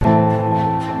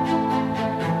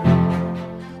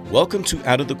Welcome to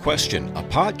Out of the Question, a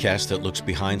podcast that looks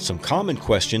behind some common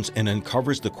questions and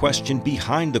uncovers the question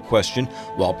behind the question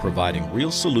while providing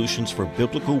real solutions for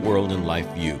biblical world and life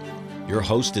view. Your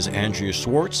host is Andrea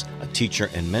Schwartz, a teacher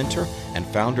and mentor and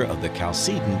founder of the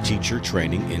Chalcedon Teacher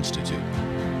Training Institute.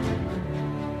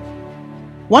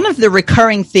 One of the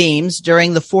recurring themes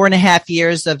during the 4.5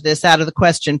 years of this Out of the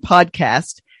Question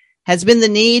podcast has been the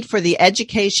need for the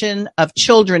education of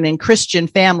children in Christian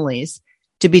families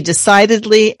to be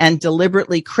decidedly and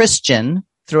deliberately Christian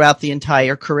throughout the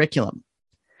entire curriculum.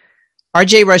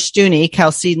 R.J. Rushdoony,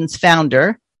 Chalcedon's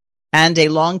founder, and a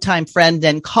longtime friend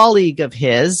and colleague of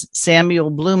his,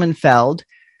 Samuel Blumenfeld,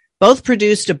 both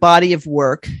produced a body of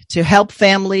work to help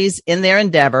families in their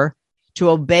endeavor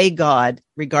to obey God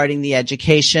regarding the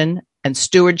education and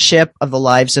stewardship of the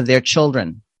lives of their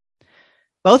children.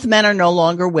 Both men are no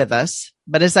longer with us,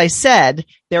 but as I said,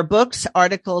 their books,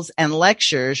 articles, and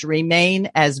lectures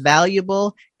remain as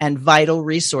valuable and vital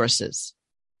resources.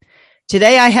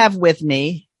 Today I have with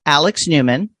me Alex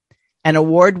Newman, an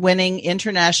award-winning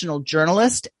international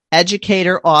journalist,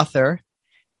 educator, author,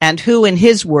 and who, in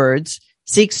his words,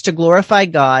 seeks to glorify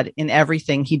God in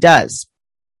everything he does.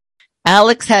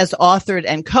 Alex has authored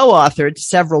and co-authored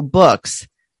several books,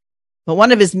 but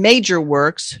one of his major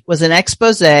works was an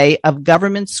expose of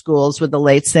government schools with the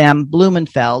late Sam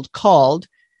Blumenfeld called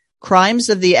Crimes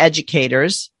of the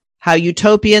Educators: How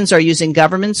Utopians Are Using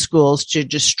Government Schools to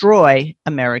Destroy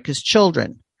America's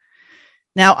Children.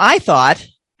 Now, I thought,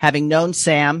 having known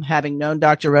Sam, having known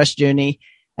Dr. Rushdoony,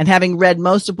 and having read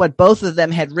most of what both of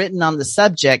them had written on the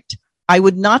subject, I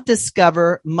would not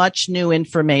discover much new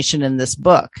information in this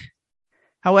book.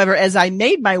 However, as I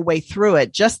made my way through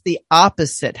it, just the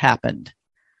opposite happened.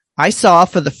 I saw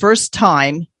for the first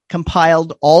time,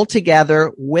 compiled all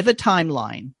together with a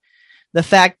timeline, the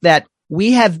fact that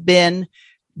we have been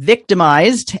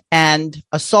victimized and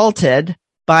assaulted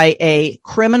by a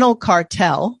criminal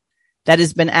cartel that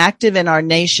has been active in our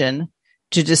nation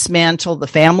to dismantle the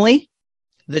family,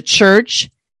 the church,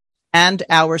 and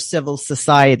our civil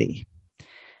society.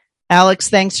 Alex,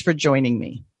 thanks for joining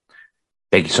me.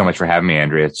 Thank you so much for having me,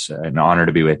 Andrea. It's an honor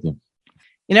to be with you.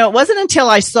 You know, it wasn't until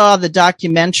I saw the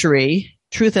documentary,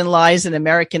 Truth and Lies in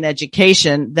American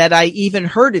Education, that I even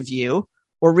heard of you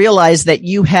or realized that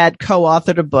you had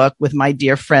co-authored a book with my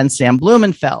dear friend, Sam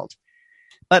Blumenfeld.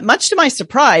 But much to my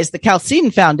surprise, the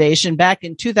Chalcedon Foundation back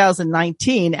in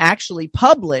 2019 actually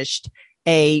published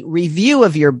a review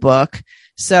of your book.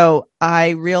 So I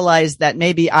realized that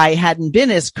maybe I hadn't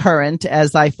been as current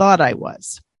as I thought I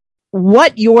was.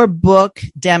 What your book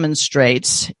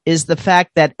demonstrates is the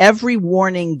fact that every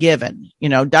warning given,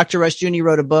 Dr. Rushdoony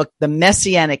wrote a book, The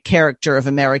Messianic Character of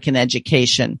American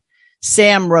Education.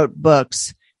 Sam wrote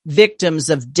books, Victims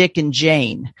of Dick and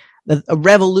Jane, A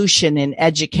Revolution in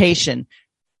Education.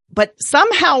 But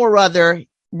somehow or other,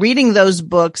 reading those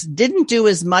books didn't do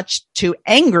as much to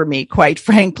anger me, quite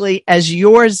frankly, as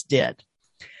yours did.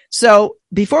 So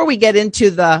before we get into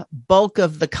the bulk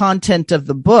of the content of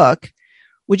the book,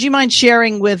 would you mind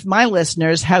sharing with my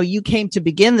listeners how you came to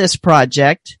begin this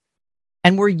project?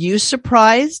 And were you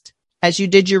surprised as you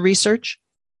did your research?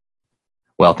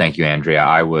 Well, thank you, Andrea.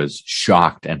 I was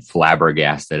shocked and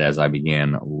flabbergasted as I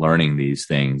began learning these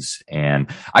things. And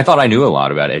I thought I knew a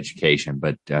lot about education,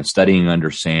 but studying under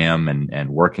Sam and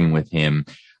working with him,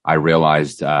 I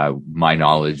realized my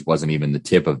knowledge wasn't even the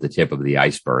tip of the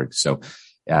iceberg. So,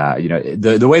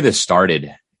 the way this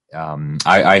started,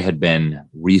 I had been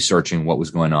researching what was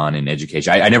going on in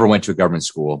education. I never went to a government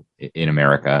school in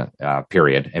America,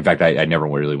 period. In fact, I never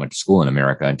really went to school in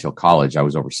America until college. I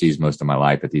was overseas most of my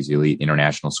life at these elite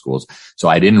international schools. So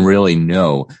I didn't really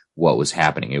know what was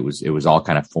happening. It was all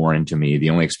kind of foreign to me.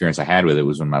 The only experience I had with it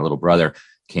was when my little brother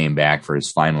came back for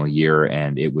his final year,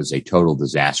 and it was a total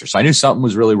disaster. So I knew something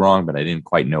was really wrong, but I didn't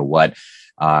quite know what.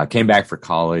 Came back for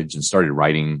college and started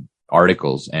writing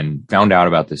articles and found out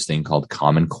about this thing called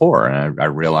Common Core. And I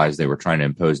realized they were trying to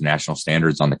impose national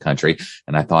standards on the country.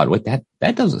 And I thought,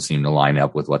 that doesn't seem to line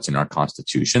up with what's in our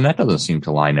Constitution. That doesn't seem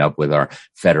to line up with our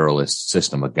federalist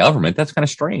system of government. That's kind of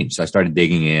strange. So I started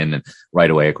digging in, and right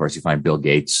away, of course, you find Bill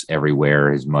Gates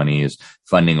everywhere. His money is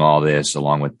funding all this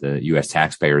along with the U.S.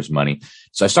 taxpayers' money.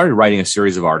 So I started writing a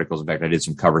series of articles. In fact, I did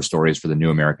some cover stories for the New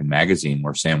American Magazine,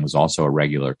 where Sam was also a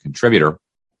regular contributor.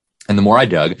 And the more I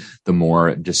dug, the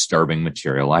more disturbing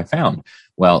material I found.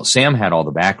 Well, Sam had all the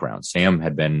background. Sam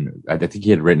had been, I think he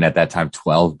had written at that time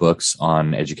 12 books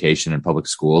on education in public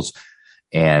schools.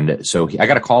 And so I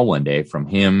got a call one day from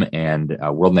him and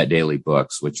WorldNet Daily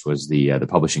Books, which was the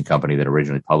publishing company that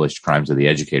originally published Crimes of the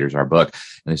Educators, our book.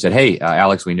 And they said, "Hey,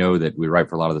 Alex, we know that we write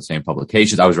for a lot of the same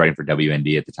publications." I was writing for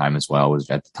WND at the time as well. Was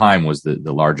the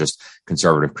largest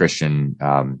conservative Christian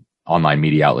online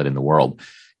media outlet in the world.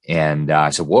 And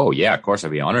I said, "Whoa, yeah, of course, I'd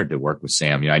be honored to work with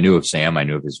Sam." I knew of Sam, I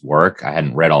knew of his work. I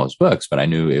hadn't read all his books, but I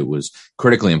knew it was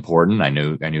critically important. I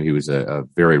knew he was a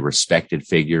very respected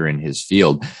figure in his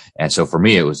field. And so for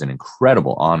me, it was an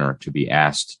incredible honor to be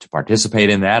asked to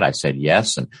participate in that. I said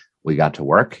yes, and we got to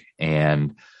work.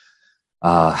 And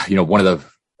one of the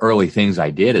early things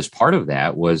I did as part of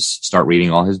that was start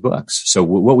reading all his books. So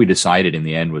what we decided in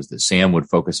the end was that Sam would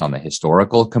focus on the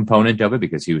historical component of it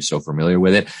because he was so familiar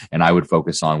with it. And I would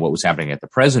focus on what was happening at the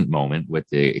present moment with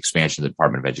the expansion of the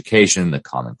Department of Education, the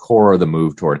Common Core, the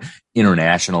move toward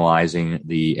internationalizing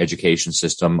the education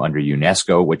system under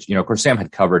UNESCO, which, of course, Sam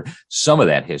had covered some of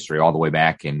that history all the way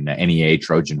back in NEA,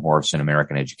 Trojan Horse, and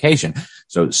American Education.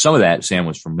 So some of that Sam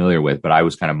was familiar with, but I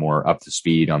was kind of more up to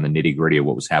speed on the nitty gritty of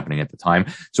what was happening at the time.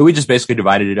 So we just basically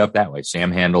divided it up that way.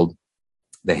 Sam handled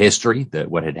the history,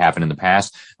 what had happened in the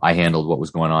past. I handled what was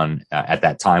going on at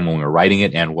that time when we were writing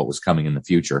it and what was coming in the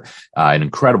future. An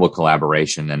incredible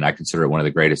collaboration, and I consider it one of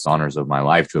the greatest honors of my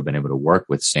life to have been able to work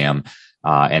with Sam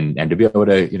and to be able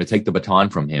to take the baton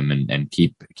from him and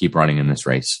keep running in this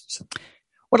race. So.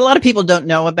 What a lot of people don't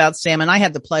know about Sam, and I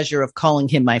had the pleasure of calling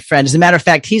him my friend. As a matter of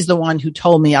fact, he's the one who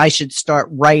told me I should start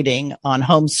writing on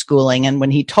homeschooling. And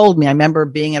when he told me, I remember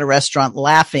being at a restaurant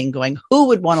laughing, going, who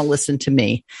would want to listen to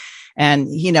me? And,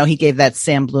 he gave that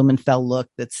Sam Blumenfeld look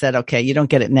that said, okay, you don't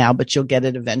get it now, but you'll get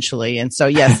it eventually. And so,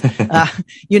 yes,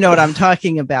 you know what I'm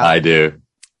talking about. I do.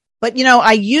 But,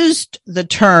 I used the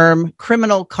term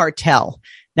criminal cartel.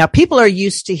 Now, people are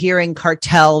used to hearing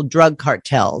drug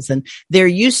cartels, and they're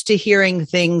used to hearing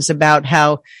things about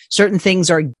how certain things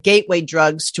are gateway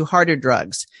drugs to harder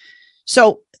drugs.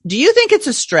 So do you think it's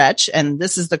a stretch? And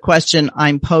this is the question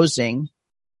I'm posing.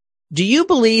 Do you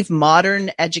believe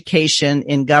modern education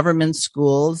in government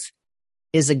schools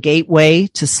is a gateway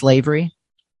to slavery?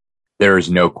 There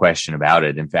is no question about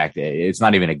it. In fact, it's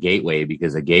not even a gateway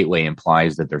because a gateway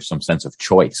implies that there's some sense of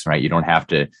choice, right? You don't have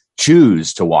to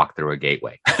choose to walk through a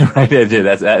gateway, right?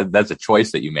 That's a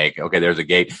choice that you make. Okay, there's a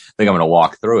gate. I think I'm going to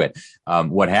walk through it.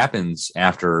 What happens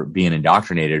after being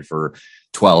indoctrinated for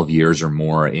 12 years or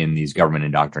more in these government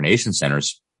indoctrination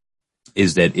centers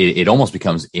is that it almost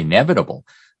becomes inevitable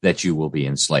that you will be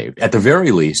enslaved. At the very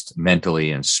least,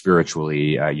 mentally and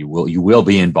spiritually, you will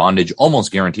be in bondage,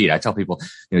 almost guaranteed. I tell people,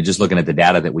 just looking at the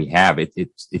data that we have,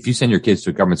 if you send your kids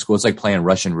to a government school, it's like playing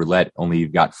Russian roulette, only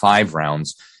you've got 5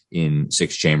 rounds in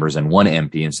 6 chambers and 1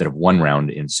 empty instead of 1 round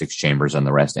in 6 chambers and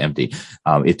the rest empty.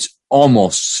 It's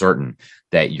almost certain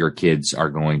that your kids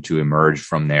are going to emerge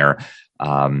from there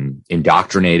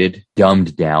indoctrinated,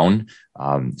 dumbed down,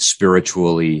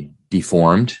 spiritually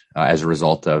deformed as a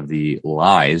result of the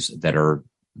lies that are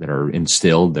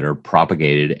instilled, that are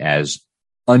propagated as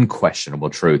unquestionable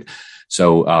truth.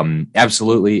 So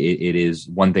absolutely, it is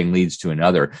one thing leads to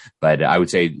another. But I would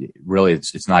say really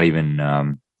it's not even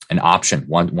an option.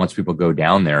 Once people go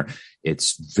down there,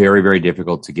 it's very, very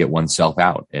difficult to get oneself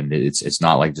out. And it's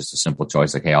not like just a simple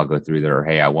choice like, hey, I'll go through there, or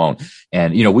hey, I won't.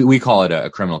 And, we call it a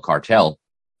criminal cartel.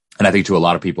 And I think to a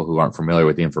lot of people who aren't familiar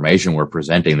with the information we're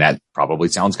presenting, that probably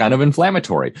sounds kind of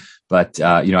inflammatory. But,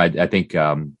 I think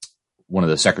one of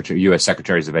the U.S.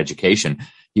 Secretaries of Education,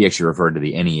 he actually referred to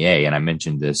the NEA. And I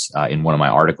mentioned this in one of my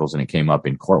articles, and it came up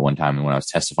in court one time when I was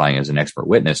testifying as an expert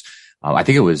witness. I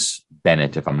think it was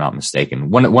Bennett, if I'm not mistaken.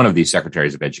 One of these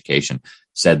secretaries of education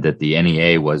said that the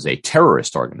NEA was a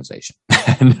terrorist organization.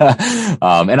 and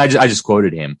I just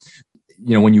quoted him.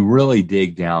 When you really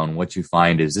dig down, what you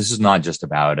find is this is not just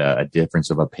about a difference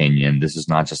of opinion. This is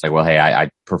not just like, well, hey, I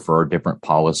prefer different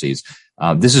policies.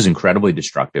 This is incredibly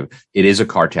destructive. It is a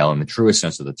cartel in the truest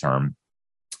sense of the term.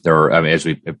 There are, as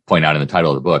we point out in the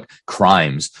title of the book,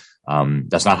 crimes.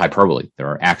 That's not hyperbole. There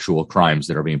are actual crimes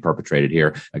that are being perpetrated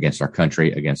here against our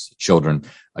country, against children,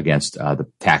 against the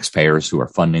taxpayers who are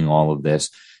funding all of this.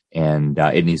 And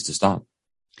it needs to stop.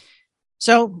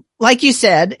 So, like you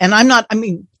said, and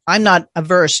I'm not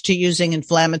averse to using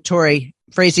inflammatory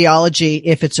phraseology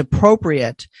if it's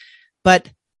appropriate, but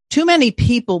too many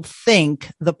people think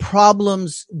the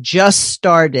problems just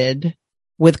started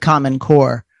with Common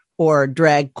Core or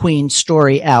Drag Queen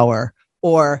Story Hour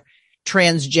or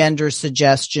transgender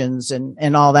suggestions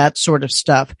and all that sort of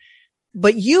stuff.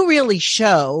 But you really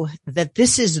show that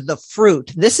this is the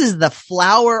fruit. This is the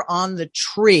flower on the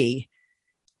tree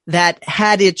that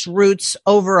had its roots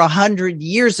over 100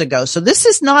 years ago. So this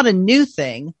is not a new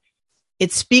thing.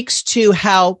 it speaks to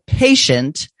how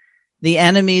patient the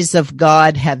enemies of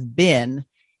God have been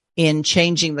in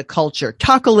changing the culture.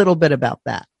 Talk a little bit about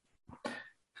that.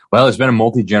 Well, it's been a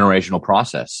multi-generational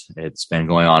process. It's been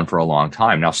going on for a long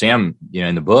time. Now, Sam,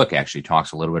 in the book actually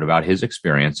talks a little bit about his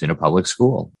experience in a public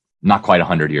school, not quite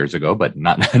 100 years ago, but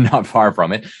not far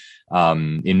from it,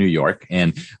 in New York.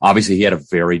 And obviously he had a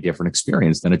very different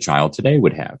experience than a child today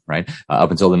would have, right?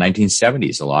 Up until the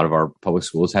 1970s, a lot of our public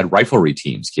schools had riflery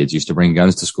teams. Kids used to bring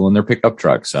guns to school in their pickup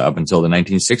trucks. Up until the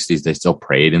 1960s, they still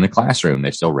prayed in the classroom.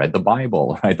 They still read the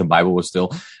Bible, right? The Bible was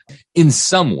still, in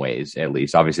some ways, at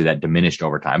least, obviously that diminished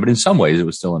over time, but in some ways it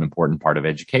was still an important part of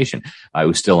education. It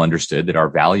was still understood that our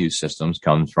value systems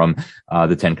comes from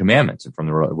the Ten Commandments and from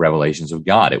the revelations of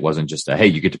God. It wasn't just hey,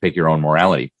 you get to pick your own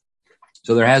morality.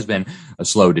 So there has been a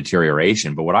slow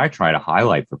deterioration. But what I try to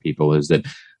highlight for people is that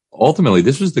ultimately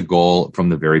this was the goal from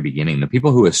the very beginning. The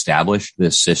people who established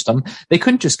this system, they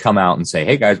couldn't just come out and say,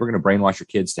 hey guys, we're going to brainwash your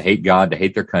kids to hate God, to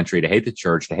hate their country, to hate the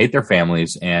church, to hate their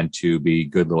families, and to be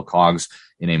good little cogs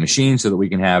in a machine so that we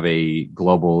can have a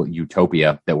global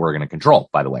utopia that we're going to control,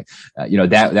 by the way.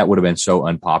 That would have been so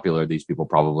unpopular. These people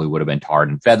probably would have been tarred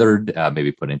and feathered,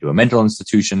 maybe put into a mental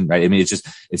institution, right? I mean,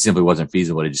 it simply wasn't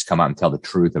feasible to just come out and tell the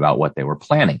truth about what they were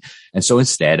planning. And so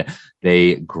instead,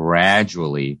 they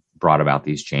gradually brought about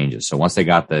these changes. So once they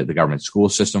got the government school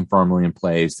system firmly in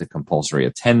place, the compulsory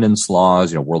attendance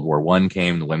laws, World War I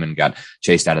came, the women got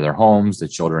chased out of their homes, the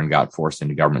children got forced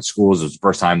into government schools. It was the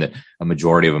first time that a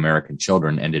majority of American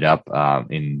children ended up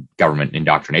in government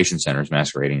indoctrination centers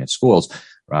masquerading as schools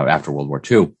after World War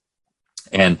II.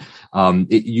 And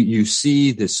you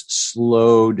see this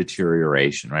slow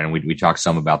deterioration, right? And we talk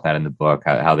some about that in the book,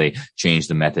 how they changed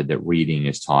the method that reading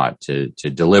is taught to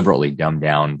deliberately dumb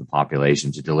down the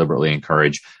population, to deliberately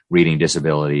encourage reading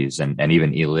disabilities and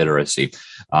even illiteracy.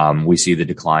 We see the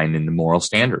decline in the moral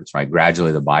standards, right?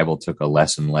 Gradually, the Bible took a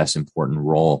less and less important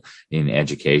role in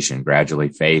education. Gradually,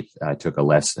 faith took a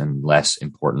less and less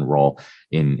important role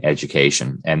in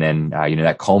education. And then,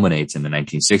 that culminates in the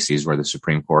 1960s where the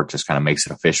Supreme Court just kind of makes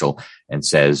it official and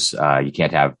says, you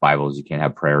can't have Bibles, you can't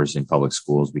have prayers in public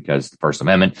schools because of the First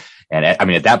Amendment. And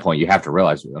at that point, you have to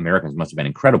realize Americans must have been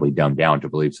incredibly dumbed down to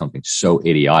believe something so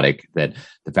idiotic that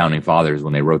the founding fathers,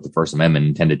 when they wrote the First Amendment,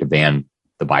 intended to ban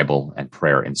the Bible and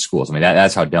prayer in schools. I mean,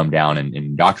 that's how dumbed down and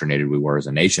indoctrinated we were as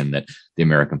a nation, that the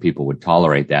American people would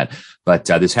tolerate that. But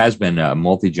this has been a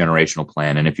multi-generational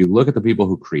plan. And if you look at the people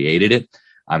who created it,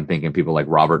 I'm thinking people like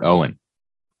Robert Owen,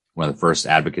 one of the first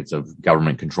advocates of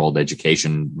government-controlled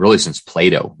education, really since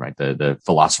Plato, right? The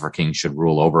philosopher king should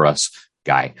rule over us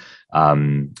guy.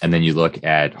 And then you look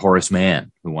at Horace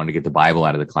Mann, who wanted to get the Bible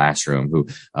out of the classroom, who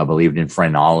believed in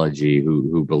phrenology,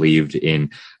 who believed in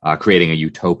creating a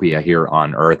utopia here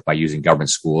on earth by using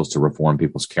government schools to reform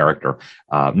people's character,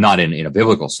 not in a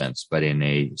biblical sense, but in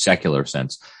a secular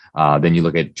sense. Then you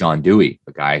look at John Dewey,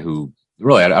 a guy who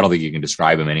really, I don't think you can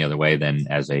describe him any other way than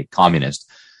as a communist.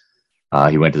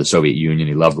 He went to the Soviet Union.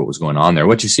 He loved what was going on there.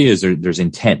 What you see is there's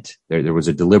intent. There was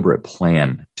a deliberate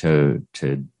plan to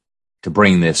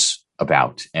bring this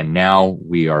about. And now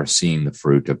we are seeing the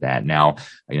fruit of that. Now,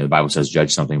 the Bible says,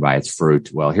 judge something by its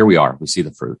fruit. Well, here we are. We see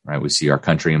the fruit, right? We see our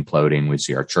country imploding. We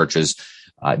see our churches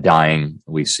dying.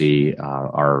 We see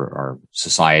our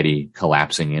society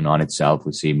collapsing in on itself.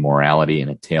 We see morality in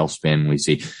a tailspin. We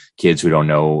see kids who don't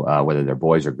know whether they're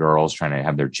boys or girls, trying to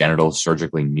have their genitals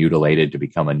surgically mutilated to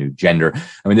become a new gender.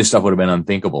 I mean, this stuff would have been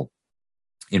unthinkable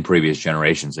in previous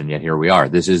generations, and yet here we are.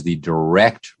 This is the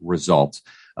direct result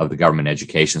of the government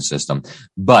education system,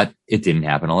 but it didn't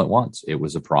happen all at once. It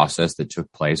was a process that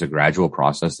took place, a gradual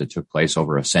process that took place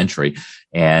over a century.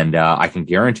 And I can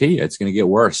guarantee you it's going to get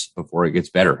worse before it gets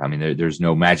better. I mean, there's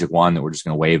no magic wand that we're just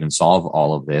going to wave and solve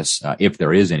all of this. If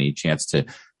there is any chance to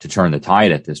turn the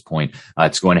tide at this point,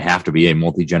 it's going to have to be a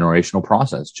multi-generational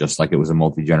process, just like it was a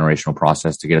multi-generational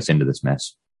process to get us into this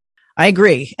mess. I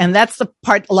agree. And that's the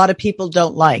part a lot of people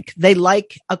don't like. They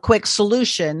like a quick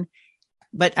solution.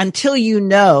 But until you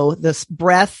know the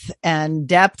breadth and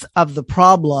depth of the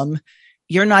problem,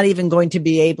 you're not even going to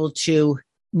be able to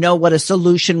know what a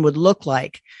solution would look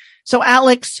like. So,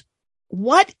 Alex,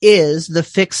 what is the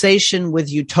fixation with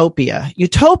utopia?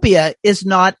 Utopia is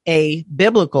not a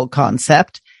biblical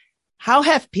concept. How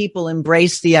have people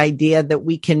embraced the idea that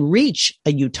we can reach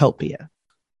a utopia?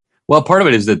 Well, part of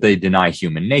it is that they deny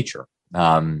human nature.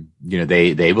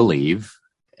 They believe,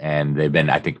 and they've been,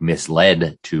 I think,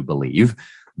 misled to believe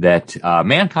that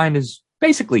mankind is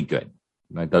basically good.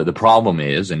 Right? The problem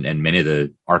is, and many of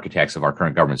the architects of our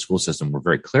current government school system were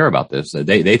very clear about this, that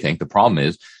they think the problem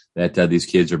is that these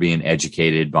kids are being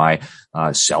educated by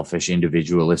selfish,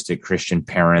 individualistic Christian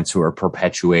parents who are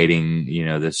perpetuating,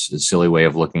 this silly way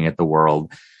of looking at the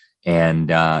world.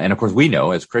 And of course, we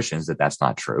know as Christians that that's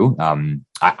not true.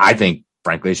 I think,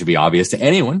 frankly, it should be obvious to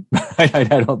anyone. I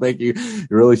don't think you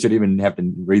really should even have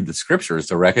to read the scriptures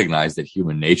to recognize that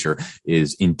human nature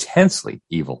is intensely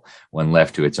evil when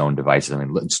left to its own devices. I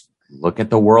mean, let's look at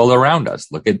the world around us.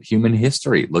 Look at human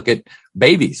history. Look at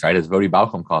babies, right? As Voddie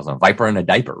Baucham calls them, viper in a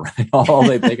diaper, right? All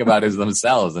they think about is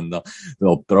themselves, and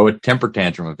they'll throw a temper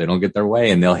tantrum if they don't get their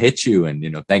way, and they'll hit you. And,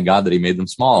 thank God that he made them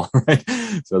small, right?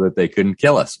 So that they couldn't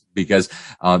kill us, because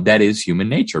that is human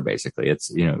nature, basically. It's,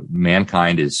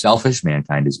 mankind is selfish.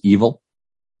 Mankind is evil.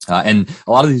 And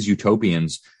a lot of these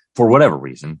utopians, for whatever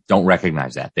reason, don't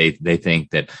recognize that. They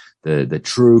think that the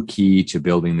true key to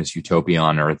building this utopia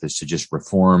on earth is to just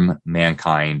reform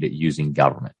mankind using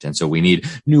government. And so we need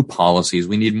new policies.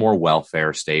 We need more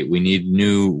welfare state. We need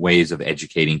new ways of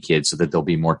educating kids so that they'll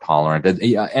be more tolerant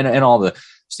and all the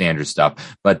standard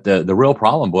stuff. But the real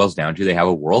problem boils down to they have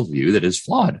a worldview that is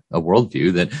flawed, a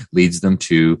worldview that leads them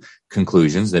to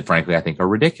conclusions that, frankly, I think are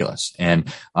ridiculous.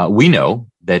 And we know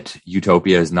that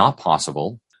utopia is not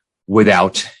possible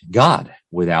without God,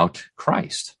 without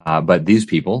Christ. But these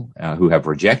people who have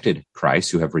rejected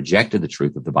Christ, who have rejected the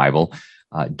truth of the Bible,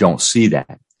 don't see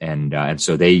that. And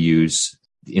so they use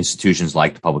institutions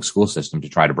like the public school system to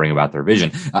try to bring about their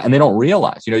vision. And they don't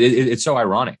realize, it's so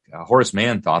ironic. Horace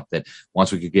Mann thought that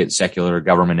once we could get secular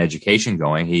government education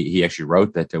going, he actually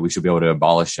wrote that we should be able to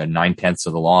abolish 9/10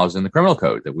 of the laws in the criminal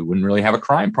code, that we wouldn't really have a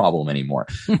crime problem anymore.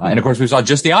 And of course, we saw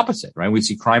just the opposite, right? We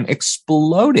see crime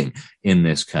exploding in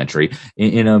this country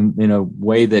in a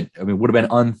way that, would have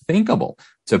been unthinkable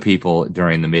to people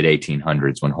during the mid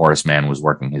 1800s when Horace Mann was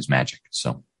working his magic.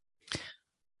 So.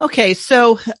 Okay,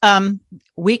 so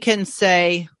we can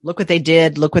say, look what they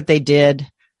did.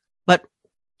 But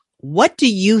what do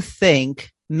you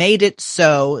think made it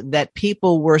so that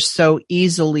people were so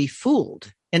easily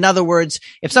fooled? In other words,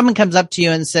 if someone comes up to you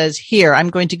and says, here,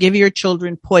 I'm going to give your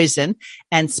children poison,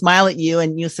 and smile at you,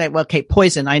 and you say, well, okay,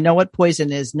 poison, I know what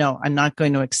poison is. No, I'm not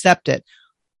going to accept it.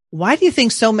 Why do you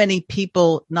think so many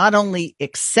people not only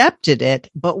accepted it,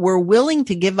 but were willing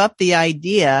to give up the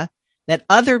idea that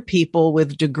other people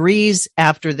with degrees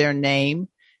after their name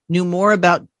knew more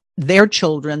about their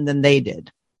children than they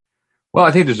did? Well,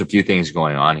 I think there's a few things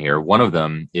going on here. One of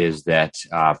them is that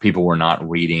people were not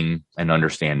reading and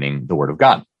understanding the Word of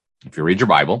God. If you read your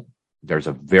Bible, there's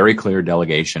a very clear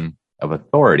delegation of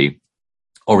authority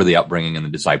over the upbringing and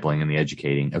the discipling and the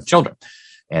educating of children.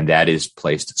 And that is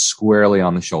placed squarely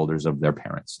on the shoulders of their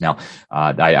parents. Now,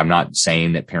 I'm not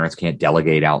saying that parents can't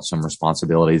delegate out some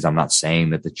responsibilities. I'm not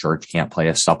saying that the church can't play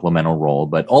a supplemental role,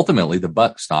 but ultimately the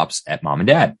buck stops at mom and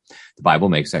dad. The Bible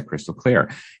makes that crystal clear.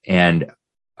 And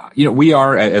we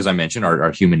are, as I mentioned,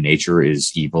 our human nature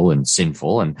is evil and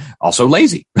sinful and also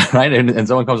lazy, right? And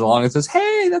someone comes along and says,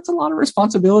 hey, that's a lot of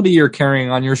responsibility you're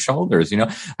carrying on your shoulders.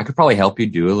 I could probably help you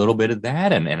do a little bit of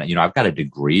that. And I've got a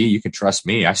degree. You can trust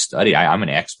me. I study. I'm an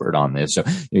expert on this. So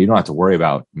you don't have to worry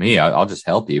about me. I'll just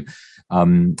help you.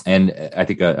 And I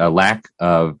think a lack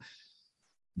of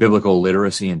biblical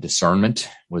literacy and discernment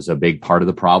was a big part of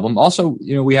the problem. Also,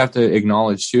 we have to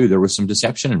acknowledge too, there was some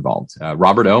deception involved.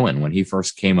 Robert Owen, when he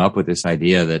first came up with this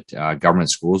idea that government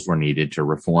schools were needed to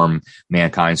reform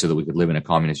mankind so that we could live in a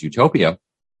communist utopia,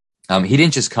 he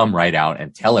didn't just come right out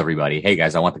and tell everybody, hey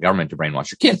guys, I want the government to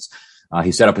brainwash your kids.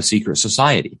 He set up a secret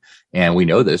society. And we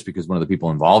know this because one of the people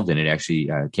involved in it actually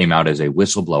came out as a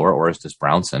whistleblower, Orestes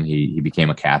Brownson. He became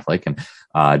a Catholic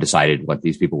and decided what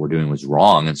these people were doing was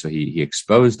wrong. And so he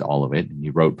exposed all of it, and he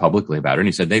wrote publicly about it. And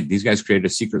he said these guys created a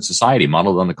secret society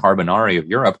modeled on the Carbonari of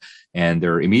Europe, and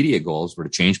their immediate goals were to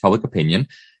change public opinion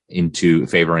into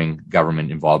favoring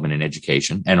government involvement in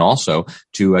education, and also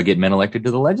to get men elected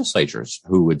to the legislatures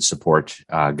who would support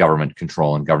government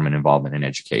control and government involvement in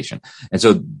education. And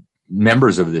so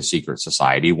members of this secret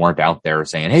society weren't out there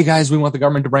saying, hey guys, we want the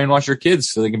government to brainwash your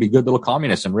kids so they can be good little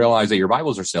communists and realize that your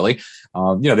Bibles are silly.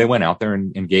 They went out there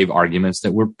and gave arguments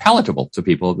that were palatable to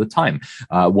people at the time.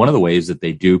 One of the ways that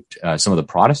they duped some of the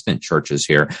Protestant churches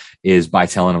here is by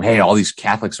telling them, hey, all these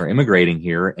Catholics are immigrating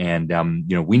here, and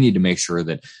we need to make sure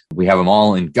that we have them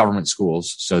all in government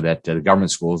schools so that the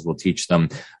government schools will teach them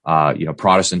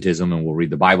Protestantism, and we'll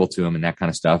read the Bible to them and that kind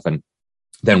of stuff. And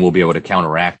then we'll be able to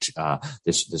counteract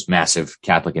this massive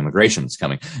Catholic immigration that's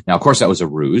coming. Now, of course, that was a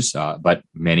ruse, but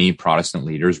many Protestant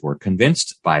leaders were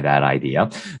convinced by that idea.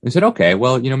 They said, okay,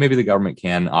 well, maybe the government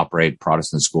can operate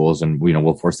Protestant schools, and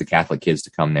we'll force the Catholic kids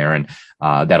to come there, and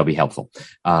that'll be helpful.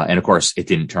 And of course, it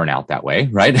didn't turn out that way,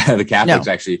 right? The Catholics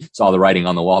actually saw the writing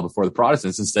on the wall before the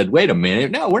Protestants and said, wait a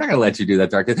minute, no, we're not going to let you do that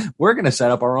to our kids. We're going to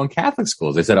set up our own Catholic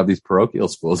schools. They set up these parochial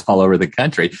schools all over the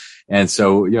country. And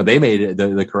so, they made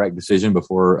the correct decision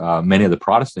before many of the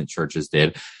Protestant churches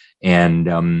did. And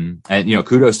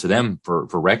kudos to them for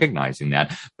recognizing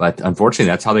that. But unfortunately,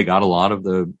 that's how they got a lot of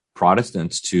the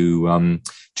Protestants to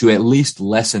at least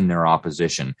lessen their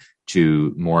opposition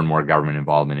to more and more government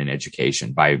involvement in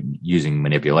education by using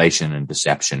manipulation and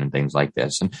deception and things like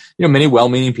this. And, many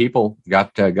well-meaning people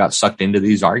got sucked into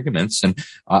these arguments. And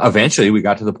eventually we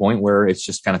got to the point where it's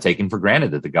just kind of taken for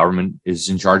granted that the government is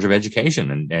in charge of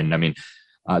education. And I mean,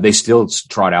 they still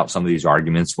trot out some of these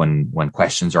arguments when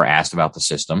questions are asked about the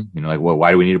system. Like, well,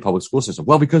 why do we need a public school system?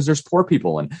 Well, because there's poor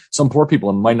people, and some poor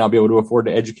people might not be able to afford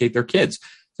to educate their kids.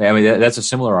 I mean, that's a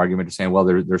similar argument to saying, well,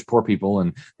 there's poor people,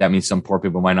 and that means some poor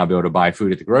people might not be able to buy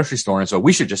food at the grocery store. And so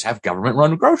we should just have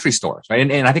government-run grocery stores, right?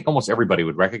 And I think almost everybody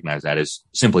would recognize that as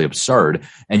simply absurd.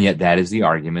 And yet that is the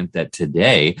argument that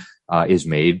today is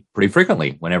made pretty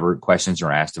frequently whenever questions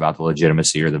are asked about the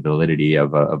legitimacy or the validity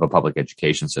of a public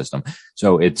education system.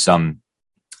 So it's, I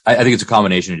think it's a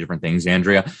combination of different things,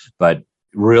 Andrea, but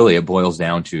really it boils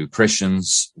down to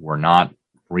Christians were not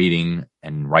reading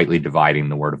and rightly dividing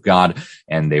the word of God,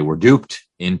 and they were duped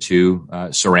into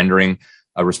surrendering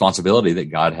a responsibility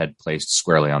that God had placed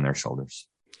squarely on their shoulders.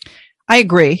 I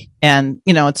agree. And,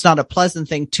 it's not a pleasant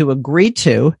thing to agree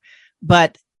to,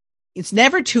 but it's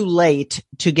never too late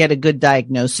to get a good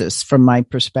diagnosis from my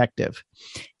perspective.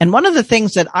 And one of the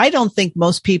things that I don't think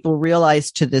most people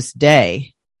realize to this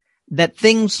day, that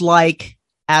things like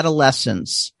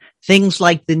adolescence, things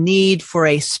like the need for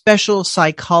a special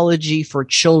psychology for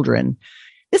children,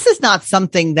 this is not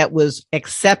something that was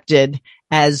accepted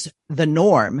as the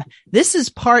norm. This is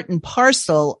part and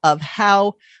parcel of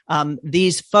how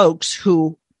these folks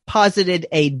who posited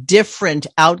a different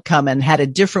outcome and had a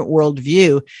different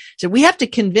worldview. So we have to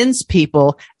convince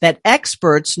people that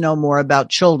experts know more about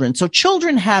children. So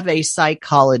children have a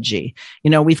psychology.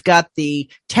 We've got the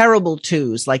terrible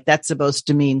twos, like that's supposed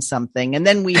to mean something. And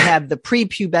then we have the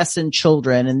prepubescent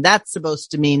children, and that's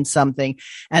supposed to mean something.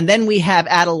 And then we have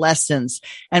adolescents.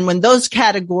 And when those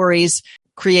categories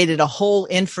created a whole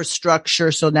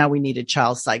infrastructure, so now we need a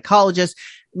child psychologist.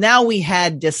 Now we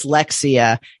had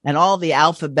dyslexia and all the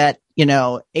alphabet,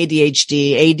 ADHD,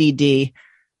 ADD.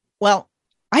 Well,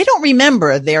 I don't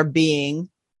remember there being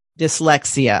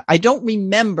dyslexia. I don't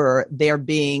remember there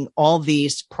being all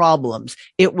these problems.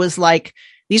 It was like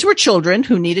these were children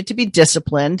who needed to be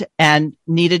disciplined and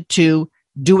needed to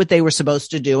do what they were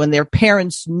supposed to do, and their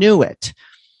parents knew it.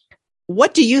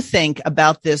 What do you think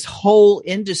about this whole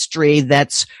industry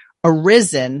that's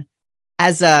arisen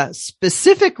as a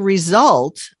specific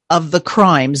result of the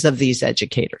crimes of these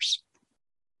educators?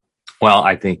 Well,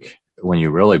 I think when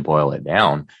you really boil it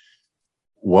down,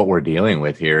 what we're dealing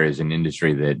with here is an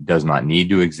industry that does not need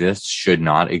to exist, should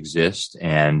not exist.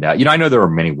 And, I know there are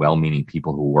many well-meaning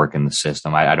people who work in the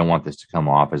system. I don't want this to come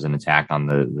off as an attack on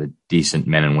the decent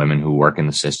men and women who work in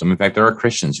the system. In fact, there are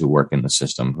Christians who work in the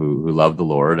system who love the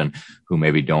Lord and who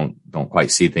maybe don't quite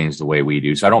see things the way we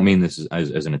do. So I don't mean this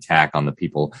as an attack on the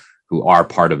people who are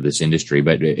part of this industry,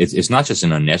 but it's not just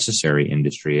an unnecessary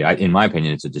industry. In my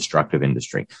opinion, it's a destructive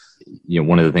industry.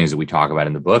 One of the things that we talk about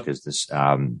in the book is this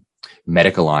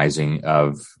medicalizing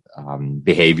of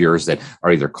behaviors that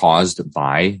are either caused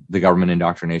by the government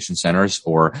indoctrination centers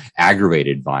or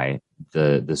aggravated by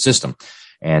the system.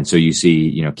 And so you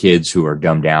see, kids who are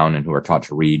dumbed down and who are taught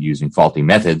to read using faulty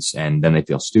methods, and then they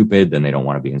feel stupid, then they don't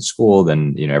want to be in school,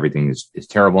 then, everything is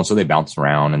terrible. And so they bounce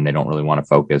around and they don't really want to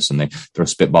focus, and they throw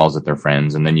spitballs at their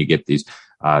friends. And then you get these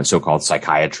so-called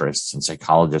psychiatrists and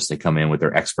psychologists. They come in with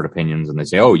their expert opinions and they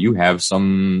say, oh, you have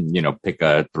some, pick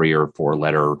a 3 or 4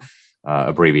 letter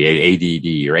abbreviate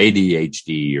ADD or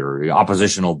ADHD or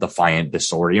oppositional defiant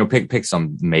disorder, pick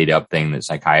some made up thing that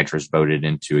psychiatrists voted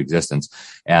into existence.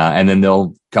 And then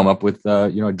they'll come up with,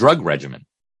 a drug regimen.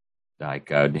 Like,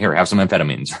 here, have some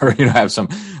amphetamines or, have some,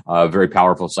 very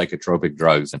powerful psychotropic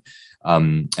drugs.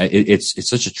 And, it's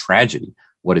such a tragedy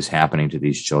what is happening to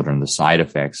these children. The side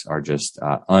effects are just,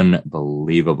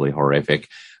 unbelievably horrific.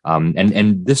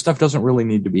 And this stuff doesn't really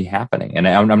need to be happening. And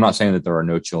I'm not saying that there are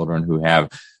no children who have,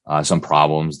 some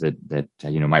problems that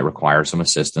might require some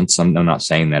assistance. I'm not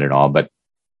saying that at all, but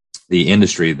the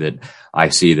industry that I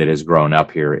see that has grown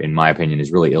up here, in my opinion,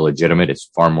 is really illegitimate.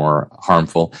 It's far more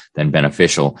harmful than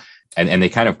beneficial. And they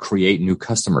kind of create new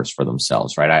customers for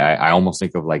themselves, right? I almost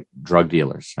think of like drug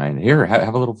dealers, right? Here,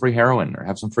 have a little free heroin or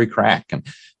have some free crack, and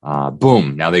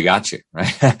boom, now they got you,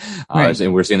 right? Right.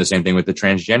 And we're seeing the same thing with the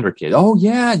transgender kid. Oh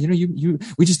yeah,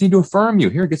 we just need to affirm you.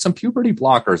 Here, get some puberty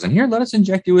blockers, and here, let us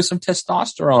inject you with some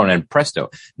testosterone, and presto,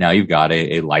 now you've got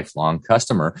a lifelong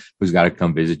customer who's got to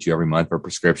come visit you every month for a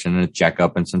prescription and a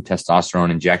checkup and some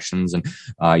testosterone injections and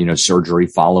surgery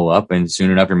follow up, and soon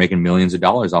enough, you're making millions of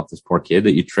dollars off this poor kid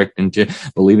that you tricked into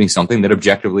believing something that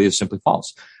objectively is simply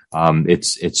false.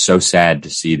 It's so sad to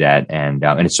see that, and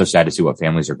it's so sad to see what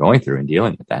families are going through and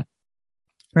dealing with that.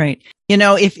 Right.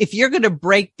 If you're going to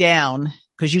break down,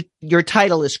 because your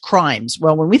title is crimes.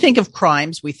 Well, when we think of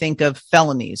crimes, we think of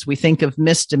felonies, we think of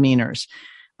misdemeanors.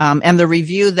 And the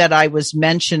review that I was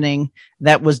mentioning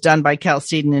that was done by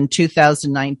Chalcedon in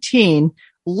 2019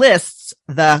 lists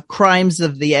the crimes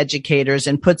of the educators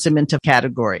and puts them into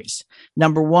categories.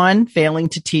 Number 1, failing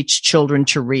to teach children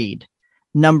to read.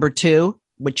 Number 2,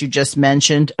 which you just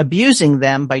mentioned, abusing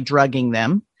them by drugging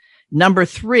them. Number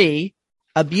 3,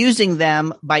 abusing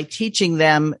them by teaching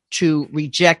them to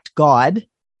reject God.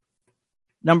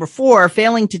 Number 4,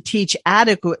 failing to teach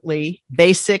adequately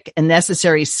basic and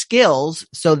necessary skills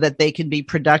so that they can be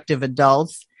productive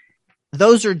adults.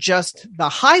 Those are just the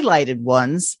highlighted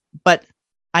ones, but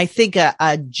I think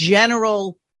a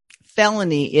general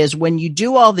felony is when you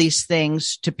do all these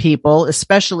things to people,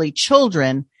 especially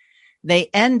children, they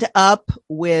end up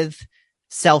with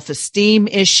self-esteem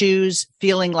issues,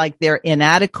 feeling like they're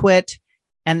inadequate.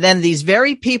 And then these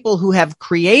very people who have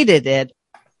created it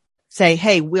say,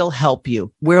 hey, we'll help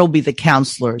you. We'll be the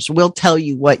counselors. We'll tell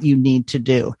you what you need to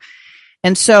do.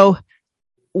 And so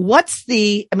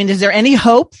is there any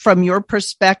hope from your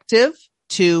perspective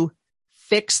to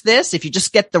fix this? If you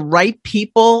just get the right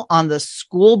people on the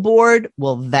school board,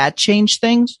 will that change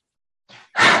things?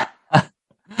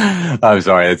 I'm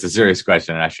sorry. It's a serious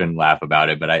question and I shouldn't laugh about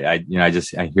it, but I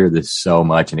hear this so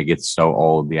much and it gets so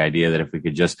old. The idea that if we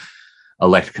could just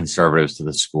elect conservatives to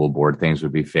the school board, things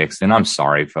would be fixed. And I'm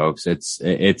sorry, folks.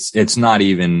 It's not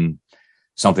even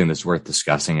something that's worth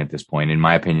discussing at this point. In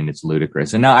my opinion, it's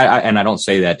ludicrous. And now I don't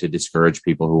say that to discourage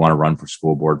people who want to run for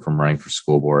school board from running for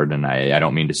school board. And I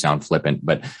don't mean to sound flippant,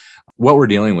 but what we're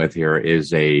dealing with here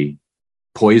is a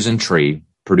poison tree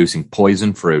producing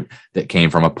poison fruit that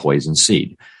came from a poison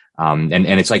seed. And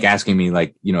it's like asking me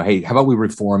hey, how about we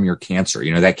reform your cancer?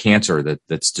 That cancer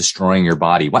that's destroying your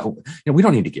body. We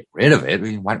don't need to get rid of it.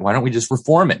 Why don't we just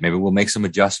reform it? Maybe we'll make some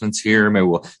adjustments here. Maybe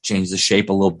we'll change the shape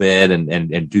a little bit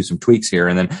and do some tweaks here.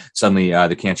 And then suddenly,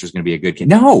 the cancer is going to be a good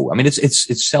cancer. No,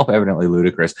 it's self-evidently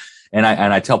ludicrous. And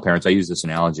I tell parents, I use this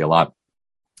analogy a lot.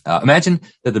 Imagine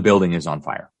that the building is on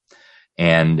fire.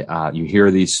 And you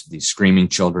hear these screaming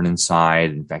children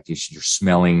inside. In fact, you're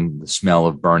smelling the smell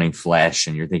of burning flesh,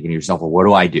 and you're thinking to yourself, well, what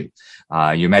do I do?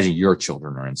 You imagine your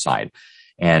children are inside.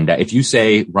 And if you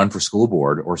say run for school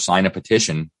board or sign a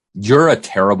petition, you're a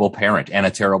terrible parent and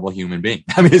a terrible human being.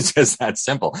 It's just that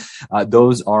simple.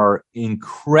 Those are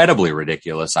incredibly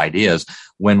ridiculous ideas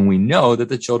when we know that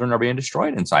the children are being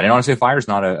destroyed inside. And honestly, fire is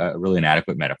not a really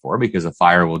inadequate metaphor because a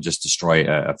fire will just destroy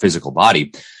a physical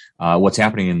body. What's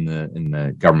happening in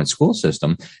the government school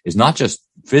system is not just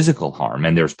physical harm,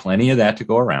 and there's plenty of that to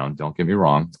go around. Don't get me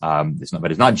wrong. But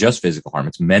it's not just physical harm.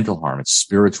 It's mental harm. It's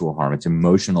spiritual harm. It's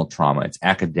emotional trauma. It's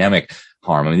academic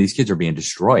harm. These kids are being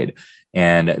destroyed.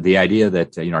 And the idea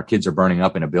that, our kids are burning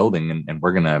up in a building and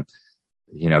we're going to,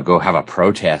 go have a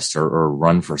protest or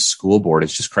run for school board.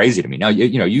 It's just crazy to me. Now,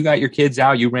 you got your kids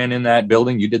out, you ran in that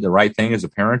building, you did the right thing as a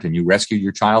parent and you rescued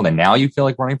your child. And now you feel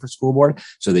like running for school board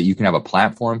so that you can have a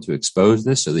platform to expose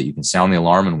this, so that you can sound the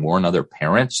alarm and warn other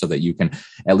parents, so that you can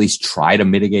at least try to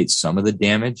mitigate some of the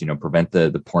damage, prevent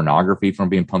the pornography from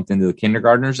being pumped into the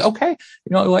kindergartners. Okay.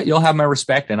 You know what? You'll have my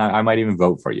respect and I might even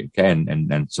vote for you. Okay.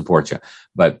 And support you.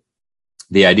 But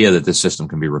the idea that this system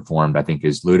can be reformed, I think,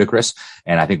 is ludicrous.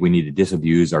 And I think we need to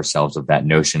disabuse ourselves of that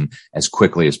notion as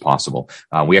quickly as possible.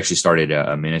 We actually started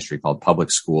a ministry called Public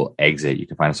School Exit. You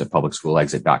can find us at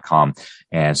publicschoolexit.com.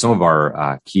 And some of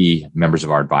our key members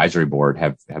of our advisory board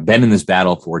have been in this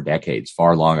battle for decades,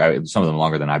 far longer, some of them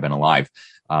longer than I've been alive.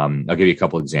 I'll give you a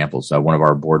couple examples. One of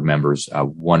our board members, a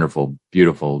wonderful,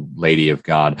 beautiful lady of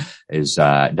God, is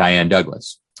Diane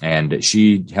Douglas. And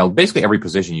she held basically every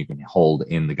position you can hold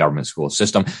in the government school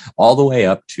system, all the way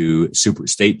up to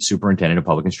state superintendent of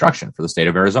public instruction for the state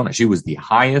of Arizona. She was the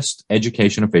highest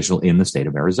education official in the state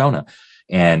of Arizona.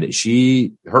 And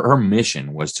her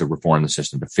mission was to reform the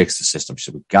system, to fix the system. She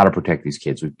said, we've got to protect these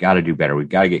kids. We've got to do better. We've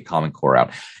got to get Common Core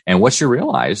out. And what she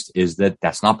realized is that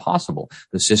that's not possible.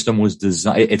 The system was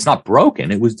designed, it's not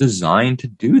broken. It was designed to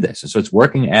do this. And so it's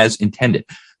working as intended.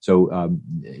 So,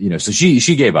 so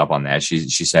she gave up on that.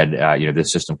 She said,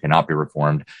 this system cannot be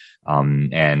reformed.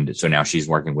 And so now she's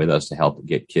working with us to help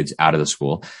get kids out of the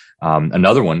school.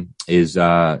 Another one is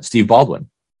Steve Baldwin.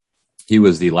 He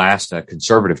was the last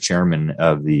conservative chairman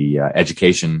of the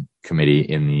Education Committee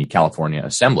in the California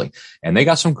Assembly, and they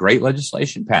got some great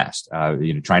legislation passed.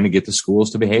 Trying to get the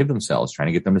schools to behave themselves, trying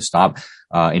to get them to stop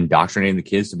indoctrinating the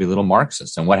kids to be little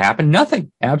Marxists. And what happened?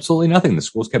 Nothing, absolutely nothing. The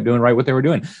schools kept doing right what they were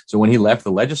doing. So when he left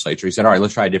the legislature, he said, "All right,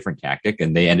 let's try a different tactic."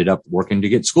 And they ended up working to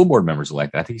get school board members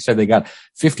elected. I think he said they got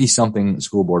 50-something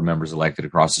school board members elected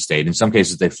across the state. In some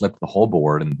cases, they flipped the whole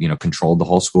board and controlled the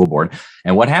whole school board.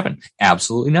 And what happened?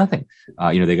 Absolutely nothing.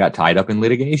 They got tied up in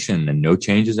litigation, and no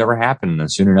changes ever happened.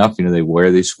 And soon enough, they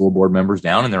wear these school board members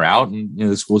down and they're out, and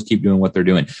the schools keep doing what they're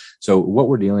doing. So what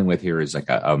we're dealing with here is like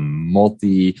a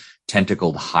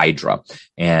multi-tentacled hydra,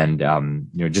 and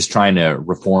just trying to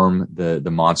reform the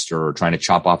monster, or trying to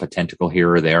chop off a tentacle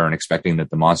here or there and expecting that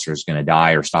the monster is going to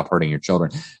die or stop hurting your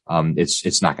children.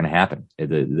 It's not going to happen.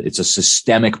 It's a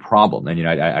systemic problem. And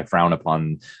I frown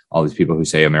upon all these people who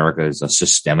say America is a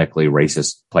systemically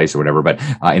racist place or whatever. But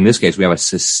in this case, we have a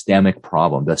systemic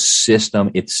problem. The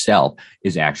system itself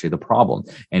is actually the problem,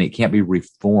 and it can't be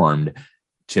reformed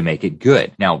to make it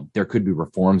good. Now, there could be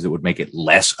reforms that would make it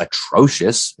less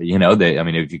atrocious.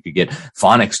 If you could get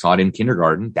phonics taught in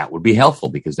kindergarten, that would be helpful,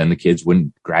 because then the kids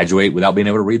wouldn't graduate without being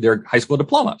able to read their high school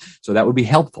diploma. So that would be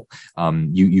helpful.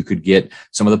 You could get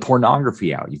some of the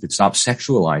pornography out. You could stop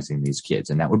sexualizing these kids,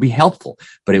 and that would be helpful.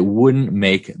 But it wouldn't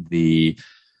make the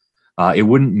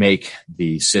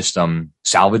system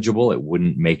salvageable. It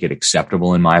wouldn't make it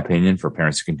acceptable, in my opinion, for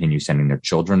parents to continue sending their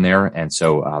children there. And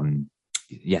so,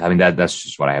 that's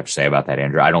just what I have to say about that,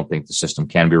 Andrew. I don't think the system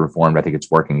can be reformed. I think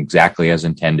it's working exactly as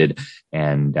intended.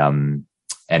 And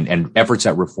efforts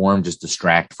at reform just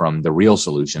distract from the real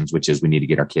solutions, which is we need to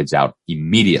get our kids out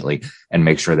immediately and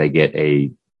make sure they get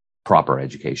a proper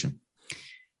education.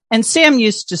 And Sam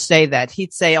used to say that.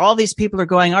 He'd say, all these people are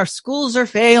going, our schools are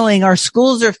failing, our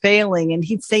schools are failing. And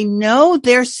he'd say, no,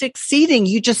 they're succeeding.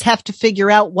 You just have to figure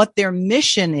out what their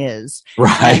mission is.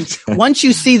 Right. And once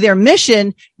you see their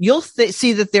mission, you'll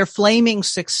see that they're flaming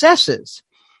successes.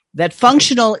 That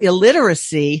functional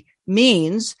illiteracy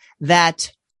means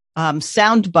that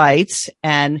sound bites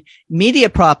and media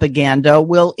propaganda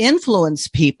will influence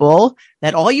people,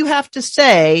 that all you have to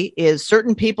say is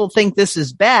certain people think this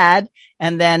is bad.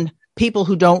 And then people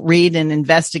who don't read and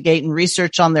investigate and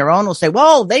research on their own will say,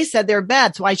 well, they said they're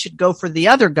bad, so I should go for the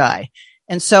other guy.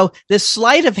 And so this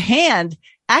sleight of hand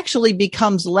actually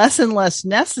becomes less and less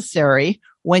necessary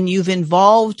when you've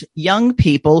involved young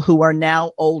people who are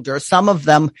now older. Some of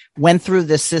them went through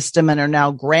this system and are now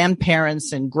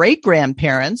grandparents and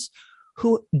great-grandparents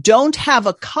who don't have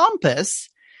a compass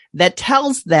that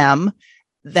tells them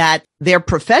that their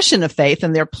profession of faith,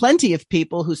 and there are plenty of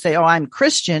people who say, oh, I'm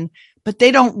Christian, but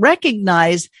they don't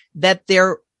recognize that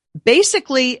they're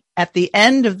basically at the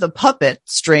end of the puppet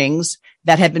strings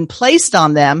that have been placed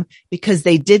on them because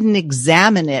they didn't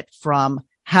examine it from,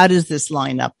 how does this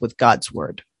line up with God's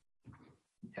word?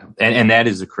 Yeah. And that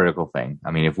is a critical thing. I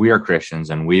mean, if we are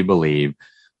Christians and we believe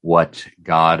what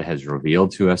God has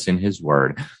revealed to us in his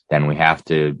word, then we have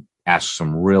to ask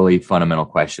some really fundamental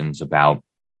questions about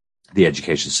the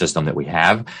education system that we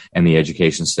have and the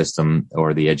education system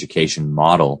or the education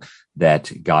model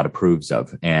that God approves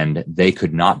of. And they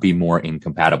could not be more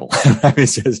incompatible. It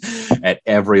says at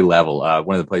every level.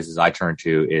 One of the places I turn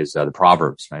to is the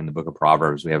Proverbs. Right? In the book of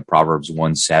Proverbs, we have Proverbs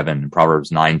 1:7, Proverbs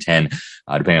 9:10,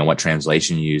 depending on what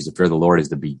translation you use. The fear of the Lord is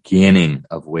the beginning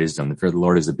of wisdom. The fear of the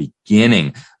Lord is the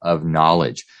beginning of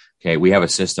knowledge. Okay, we have a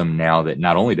system now that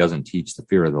not only doesn't teach the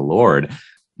fear of the Lord,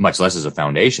 much less as a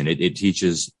foundation, it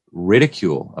teaches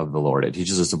ridicule of the Lord. It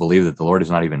teaches us to believe that the Lord is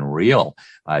not even real.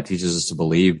 It teaches us to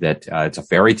believe that it's a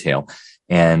fairy tale.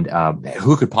 And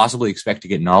who could possibly expect to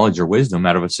get knowledge or wisdom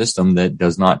out of a system that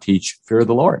does not teach fear of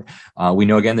the Lord? We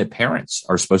know, again, that parents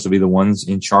are supposed to be the ones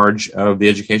in charge of the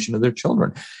education of their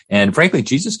children. And frankly,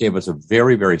 Jesus gave us a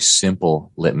very, very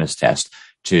simple litmus test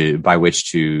by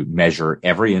which to measure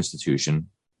every institution.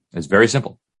 It's very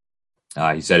simple.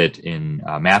 He said it in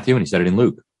Matthew, and he said it in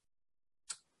Luke.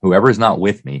 Whoever is not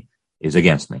with me is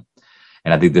against me.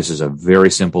 And I think this is a very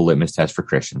simple litmus test for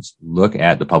Christians. Look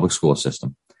at the public school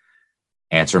system.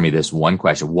 Answer me this one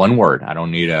question, one word. I don't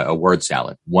need a word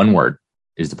salad. One word.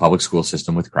 Is the public school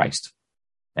system with Christ?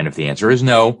 And if the answer is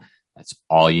no, that's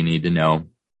all you need to know.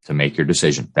 to make your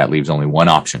decision. That leaves only one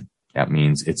option. That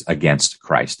means it's against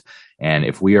Christ. And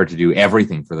if we are to do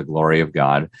everything for the glory of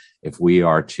God, if we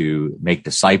are to make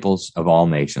disciples of all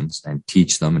nations and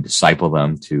teach them and disciple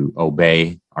them to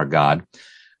obey our God,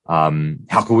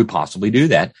 how can we possibly do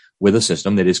that with a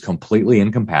system that is completely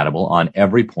incompatible on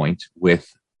every point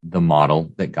with the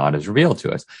model that God has revealed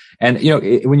to us? And,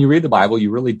 when you read the Bible,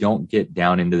 you really don't get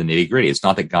down into the nitty gritty. It's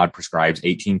not that God prescribes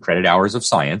 18 credit hours of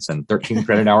science and 13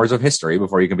 credit hours of history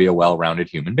before you can be a well-rounded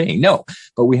human being. No,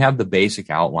 but we have the basic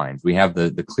outlines. We have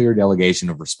the clear delegation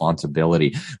of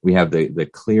responsibility. We have the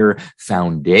clear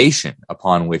foundation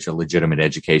upon which a legitimate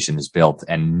education is built.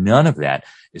 And none of that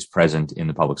is present in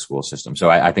the public school system. So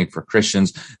I think for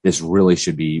Christians, this really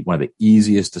should be one of the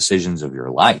easiest decisions of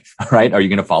your life, right? Are you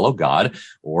going to follow God,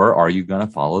 or are you going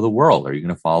to follow the world? Are you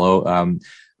going to follow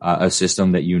a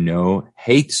system that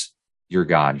hates your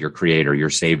God, your creator, your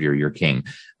savior, your king?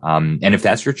 And if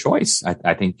that's your choice,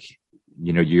 I think,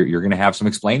 you're going to have some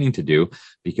explaining to do,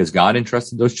 because God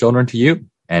entrusted those children to you.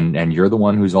 And you're the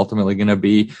one who's ultimately going to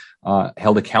be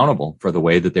held accountable for the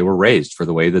way that they were raised, for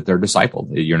the way that they're discipled.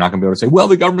 You're not going to be able to say, well,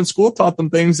 the government school taught them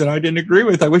things that I didn't agree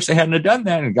with. I wish they hadn't have done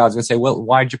that. And God's going to say, well,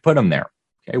 why'd you put them there?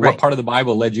 Okay, right. What part of the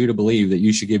Bible led you to believe that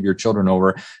you should give your children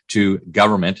over to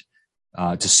government,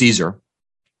 to Caesar,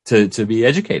 to be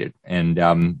educated? And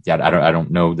I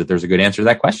don't know that there's a good answer to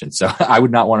that question. So I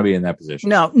would not want to be in that position.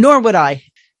 No, nor would I.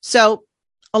 So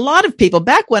a lot of people,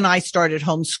 back when I started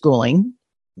homeschooling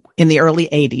in the early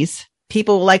 80s,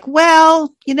 people were like,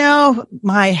 well,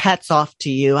 my hat's off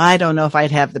to you. I don't know if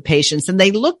I'd have the patience. And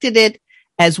they looked at it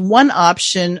as one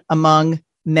option among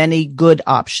many good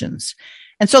options.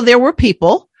 And so there were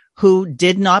people who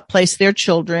did not place their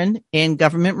children in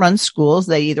government-run schools.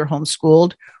 They either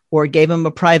homeschooled or gave them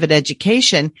a private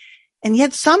education. And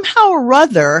yet somehow or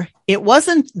other, it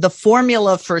wasn't the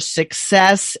formula for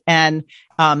success and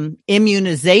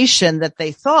immunization that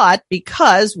they thought,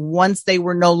 because once they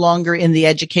were no longer in the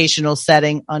educational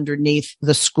setting underneath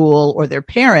the school or their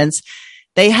parents,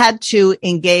 they had to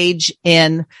engage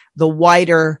in the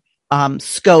wider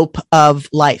scope of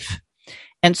life.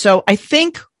 And so I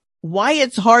think why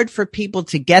it's hard for people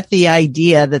to get the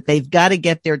idea that they've got to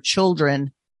get their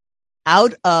children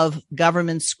out of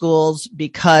government schools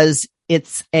because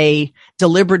it's a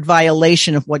deliberate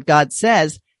violation of what God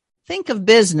says. Think of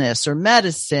business or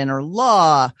medicine or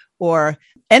law or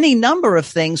any number of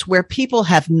things where people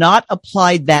have not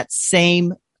applied that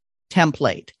same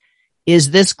template.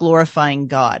 Is this glorifying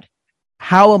God?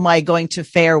 How am I going to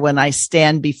fare when I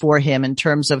stand before him in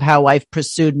terms of how I've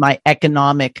pursued my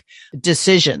economic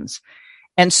decisions?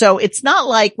 And so it's not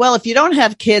like, well, if you don't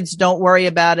have kids, don't worry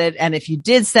about it. And if you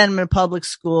did send them to public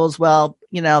schools, well,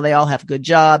 they all have good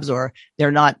jobs, or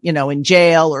they're not, in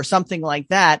jail or something like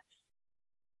that.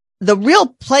 The real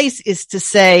place is to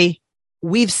say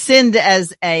we've sinned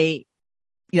as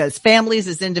as families,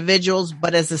 as individuals,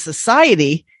 but as a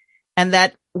society, and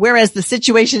that whereas the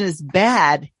situation is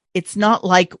bad, it's not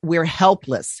like we're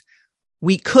helpless.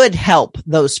 We could help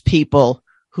those people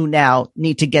who now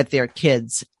need to get their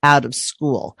kids out of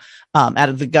school, out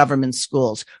of the government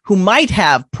schools, who might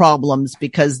have problems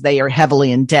because they are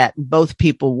heavily in debt and both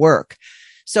people work.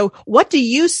 So what do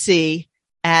you see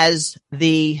as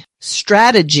the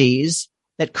strategies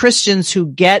that Christians who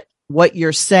get what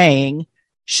you're saying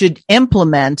should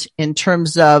implement in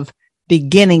terms of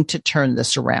beginning to turn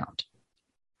this around?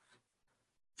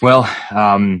 Well,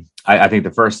 I think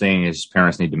the first thing is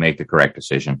parents need to make the correct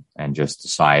decision and just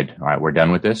decide, all right, we're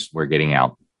done with this, we're getting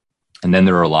out. And then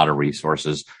there are a lot of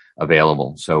resources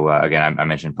available. So again, I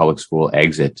mentioned Public School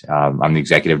Exit. I'm the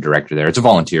executive director there. It's a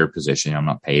volunteer position. I'm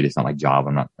not paid. It's not my job.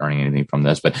 I'm not earning anything from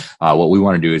this. But what we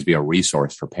want to do is be a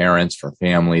resource for parents, for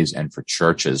families, and for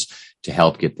churches to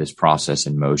help get this process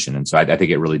in motion. And so I think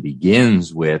it really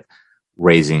begins with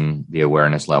raising the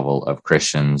awareness level of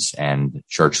Christians and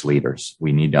church leaders.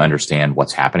 We need to understand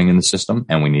what's happening in the system,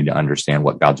 and we need to understand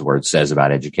what God's word says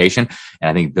about education. And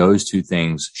I think those two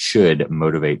things should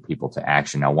motivate people to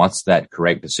action. Now, once that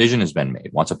correct decision has been made,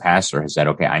 once a pastor has said,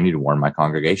 okay, I need to warn my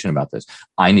congregation about this,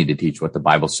 I need to teach what the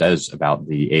Bible says about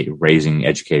the raising,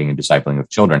 educating, and discipling of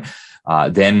children,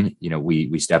 then,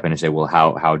 we step in and say, well,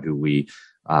 how do we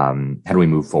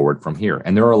move forward from here?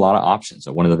 And there are a lot of options.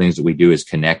 So one of the things that we do is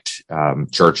connect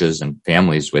churches and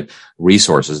families with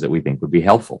resources that we think would be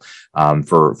helpful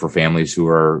for families who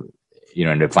are,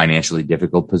 in a financially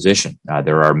difficult position.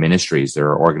 There are ministries, there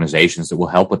are organizations that will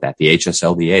help with that. The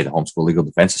HSLDA, the Homeschool Legal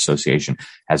Defense Association,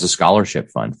 has a scholarship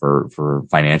fund for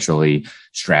financially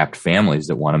strapped families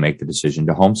that want to make the decision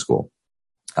to homeschool.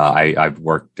 I've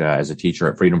worked as a teacher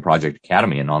at Freedom Project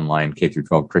Academy, an online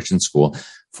K-12 Christian school,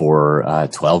 for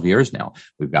 12 years now.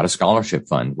 We've got a scholarship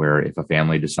fund where if a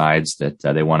family decides that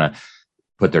they want to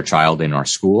put their child in our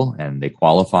school and they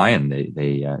qualify and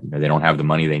they don't have the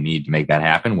money they need to make that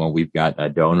happen, well, we've got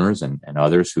donors and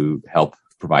others who help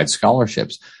provide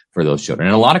scholarships for those children.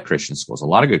 And a lot of Christian schools, a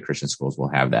lot of good Christian schools will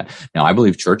have that. Now, I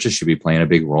believe churches should be playing a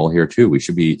big role here too. We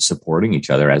should be supporting each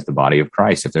other as the body of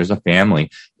Christ. If there's a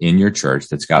family in your church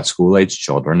that's got school-age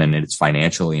children and it's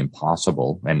financially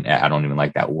impossible, and I don't even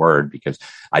like that word because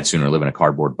I'd sooner live in a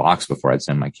cardboard box before I'd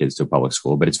send my kids to a public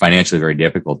school, but it's financially very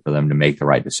difficult for them to make the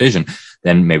right decision,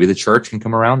 then maybe the church can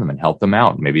come around them and help them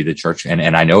out. Maybe the church, and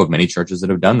I know of many churches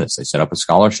that have done this. They set up a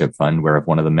scholarship fund where if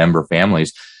one of the member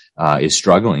families is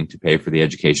struggling to pay for the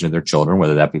education of their children,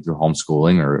 whether that be through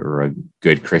homeschooling or a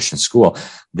good Christian school,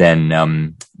 then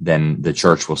the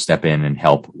church will step in and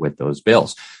help with those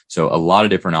bills. So a lot of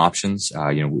different options.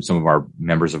 Some of our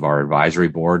members of our advisory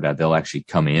board, they'll actually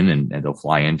come in and they'll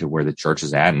fly into where the church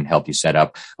is at and help you set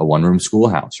up a one-room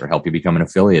schoolhouse or help you become an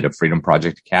affiliate of Freedom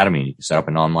Project Academy. You can set up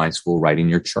an online school right in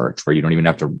your church where you don't even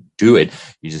have to do it.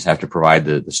 You just have to provide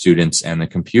the students and the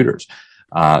computers.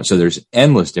 So there's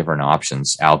endless different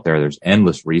options out there. There's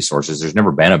endless resources. There's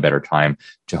never been a better time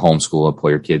to homeschool and pull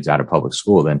your kids out of public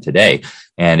school than today.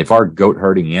 And if our goat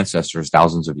herding ancestors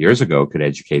thousands of years ago could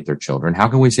educate their children, how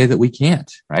can we say that we can't,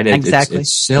 right? Exactly.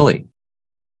 It's silly.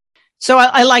 So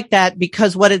I like that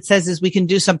because what it says is we can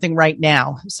do something right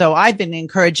now. So I've been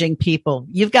encouraging people,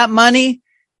 you've got money,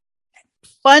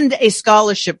 fund a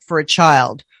scholarship for a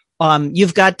child.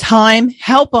 You've got time,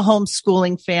 help a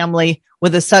homeschooling family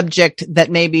with a subject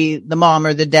that maybe the mom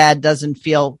or the dad doesn't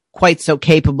feel quite so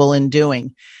capable in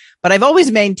doing. But I've always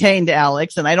maintained,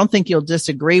 Alex, and I don't think you'll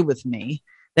disagree with me,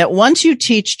 that once you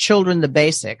teach children the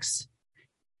basics,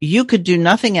 you could do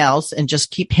nothing else and just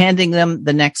keep handing them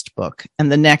the next book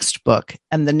and the next book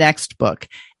and the next book,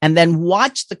 and then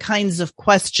watch the kinds of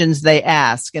questions they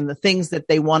ask and the things that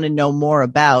they want to know more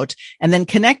about, and then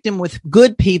connect them with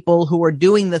good people who are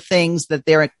doing the things that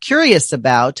they're curious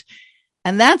about.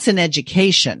 And that's an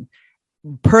education.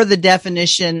 Per the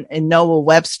definition in Noah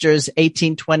Webster's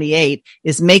 1828,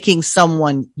 is making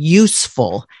someone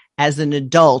useful as an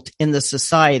adult in the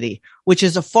society, which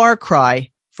is a far cry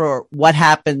for what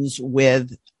happens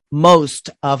with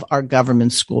most of our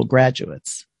government school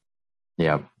graduates.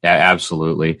 Yeah,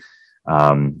 absolutely.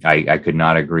 I could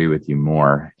not agree with you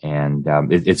more. And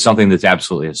it's something that's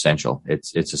absolutely essential.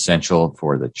 It's essential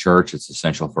for the church. It's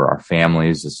essential for our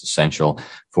families. It's essential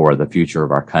for the future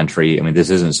of our country. I mean, this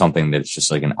isn't something that's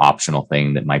just like an optional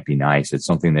thing that might be nice. It's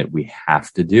something that we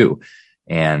have to do.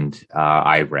 And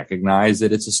I recognize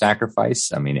that it's a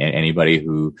sacrifice. I mean, anybody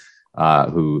who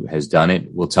has done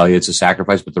it will tell you it's a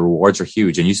sacrifice, but the rewards are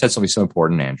huge. And you said something so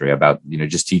important, Andrea, about,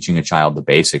 just teaching a child the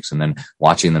basics and then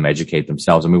watching them educate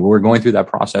themselves. I mean, we're going through that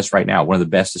process right now. One of the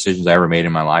best decisions I ever made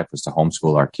in my life was to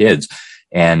homeschool our kids.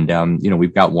 And,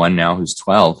 we've got one now who's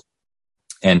 12,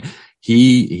 and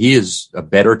he is a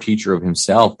better teacher of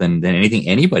himself than anything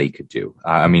anybody could do.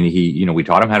 I mean, we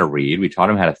taught him how to read. We taught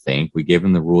him how to think. We gave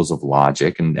him the rules of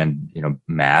logic and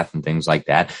math and things like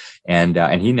that. And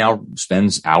he now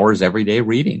spends hours every day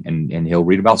reading, and he'll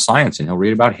read about science and he'll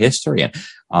read about history. And,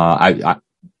 I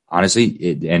honestly,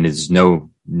 it's no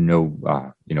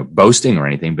boasting or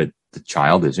anything, but the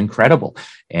child is incredible.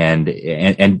 And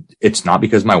it's not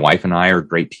because my wife and I are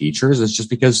great teachers. It's just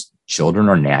because children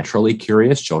are naturally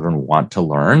curious. Children want to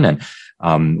learn.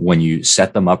 And when you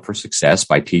set them up for success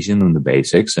by teaching them the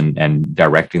basics and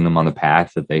directing them on the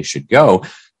path that they should go,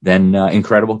 then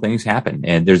incredible things happen.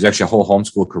 And there's actually a whole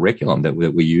homeschool curriculum that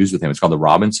we use with him. It's called the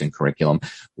Robinson curriculum,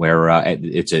 where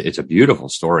it's a beautiful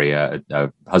story. A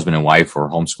husband and wife were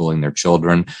homeschooling their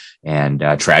children, and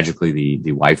tragically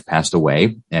the wife passed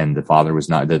away, and the father was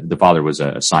not. The father was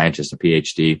a scientist, a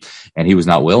PhD, and he was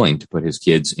not willing to put his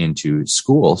kids into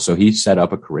school. So he set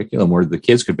up a curriculum where the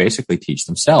kids could basically teach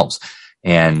themselves.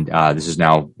 And this is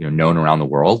now known around the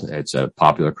world. It's a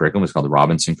popular curriculum. It's called the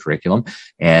Robinson curriculum,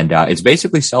 and it's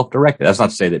basically self-directed. That's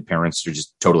not to say that parents are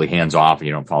just totally hands-off and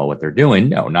you don't follow what they're doing.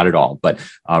 No, not at all. But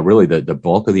really, the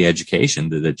bulk of the education,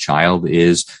 the child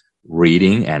is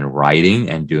reading and writing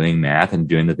and doing math and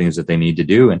doing the things that they need to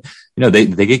do. And they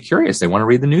get curious. They want to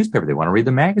read the newspaper. They want to read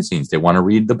the magazines. They want to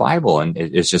read the Bible. And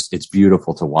it's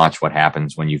beautiful to watch what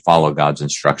happens when you follow God's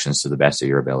instructions to the best of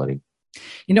your ability.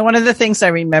 One of the things I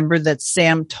remember that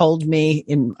Sam told me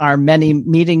in our many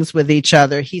meetings with each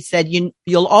other, he said,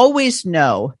 you'll always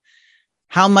know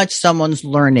how much someone's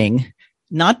learning,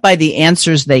 not by the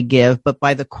answers they give, but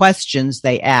by the questions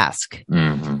they ask.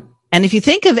 Mm-hmm. And if you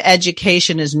think of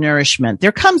education as nourishment,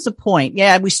 there comes a point.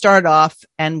 Yeah, we start off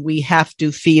and we have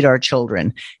to feed our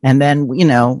children. And then,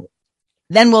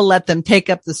 Then we'll let them take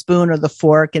up the spoon or the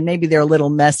fork, and maybe they're a little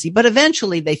messy, but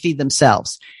eventually they feed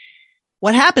themselves.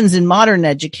 What happens in modern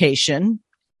education,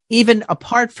 even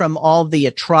apart from all the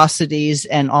atrocities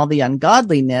and all the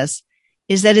ungodliness,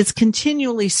 is that it's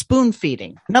continually spoon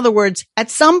feeding. In other words,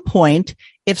 at some point,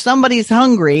 if somebody's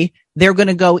hungry, they're going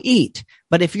to go eat.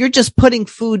 But if you're just putting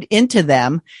food into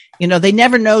them, they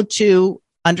never know to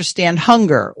understand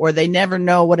hunger, or they never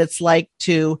know what it's like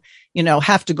to,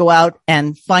 have to go out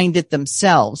and find it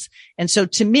themselves. And so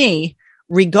to me,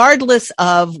 regardless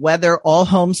of whether all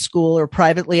homeschool or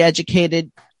privately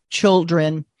educated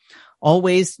children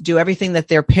always do everything that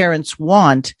their parents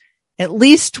want, at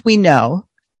least we know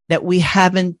that we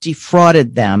haven't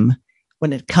defrauded them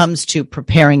when it comes to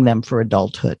preparing them for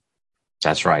adulthood.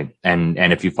 That's right. And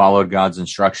if you followed God's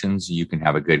instructions, you can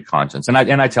have a good conscience. And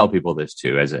I tell people this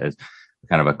too, as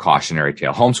kind of a cautionary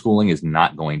tale. Homeschooling is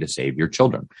not going to save your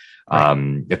children.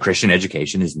 Right. The Christian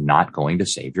education is not going to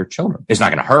save your children. It's not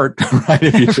going to hurt, right,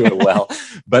 if you do it well.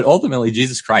 But ultimately,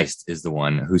 Jesus Christ is the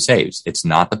one who saves. It's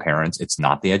not the parents. It's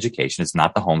not the education. It's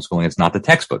not the homeschooling. It's not the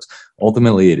textbooks.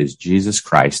 Ultimately, it is Jesus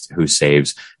Christ who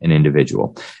saves an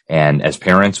individual. And as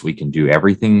parents, we can do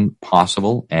everything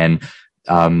possible and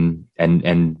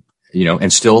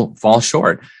still fall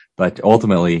short. But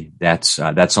ultimately, that's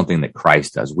something that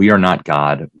Christ does. We are not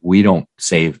God. We don't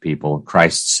save people.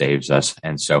 Christ saves us.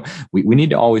 And so we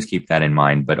need to always keep that in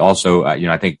mind. But also,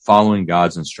 I think following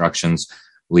God's instructions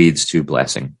leads to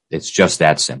blessing. It's just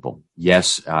that simple.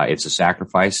 Yes, it's a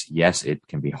sacrifice. Yes, it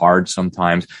can be hard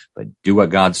sometimes, but do what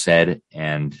God said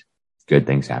and good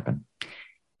things happen.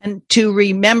 And to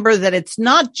remember that it's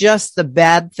not just the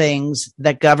bad things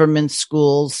that government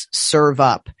schools serve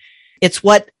up. It's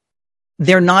what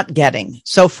they're not getting.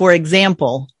 So, for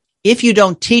example, if you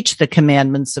don't teach the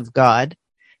commandments of God,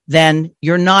 then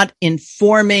you're not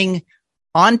informing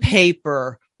on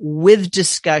paper with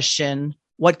discussion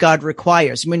what God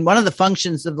requires. I mean, one of the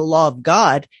functions of the law of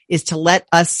God is to let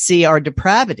us see our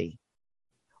depravity.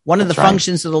 One of the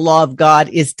functions of the law of God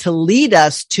is to lead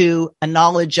us to a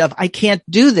knowledge of, I can't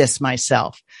do this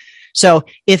myself. So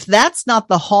if that's not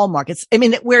the hallmark,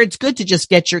 where it's good to just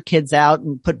get your kids out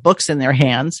and put books in their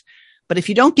hands. But if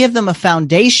you don't give them a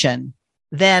foundation,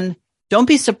 then don't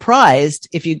be surprised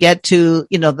if you get to,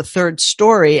 the third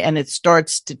story and it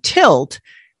starts to tilt,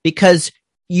 because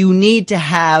you need to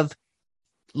have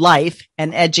life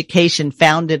and education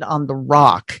founded on the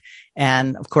rock.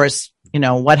 And of course,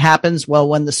 what happens? Well,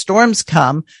 when the storms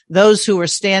come, those who are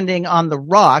standing on the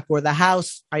rock, or the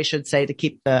house, I should say, to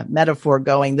keep the metaphor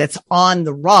going, that's on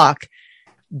the rock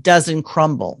doesn't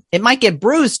crumble. It might get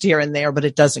bruised here and there, but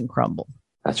it doesn't crumble.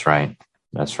 That's right.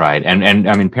 That's right.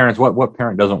 And parents, what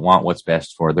parent doesn't want what's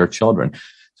best for their children?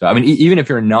 So, even if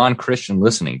you're a non-Christian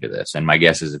listening to this, and my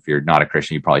guess is if you're not a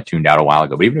Christian, you probably tuned out a while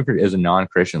ago, but even if you're as a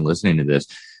non-Christian listening to this,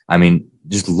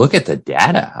 just look at the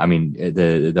data.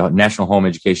 The National Home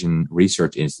Education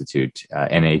Research Institute,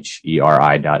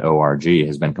 NHERI.org,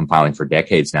 has been compiling for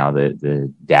decades now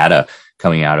the data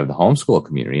coming out of the homeschool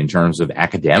community in terms of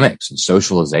academics and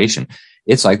socialization.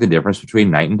 It's like the difference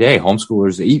between night and day.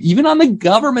 Homeschoolers, even on the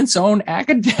government's own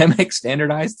academic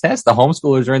standardized test, the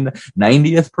homeschoolers are in the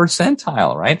 90th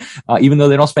percentile, right? Even though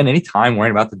they don't spend any time worrying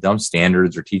about the dumb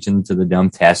standards or teaching to the dumb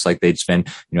tests like they'd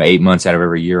spend, 8 months out of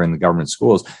every year in the government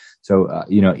schools. So,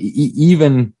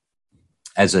 even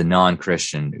as a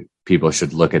non-Christian, people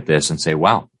should look at this and say,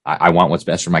 wow, I want what's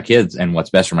best for my kids. And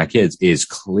what's best for my kids is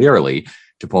clearly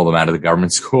to pull them out of the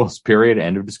government schools, period,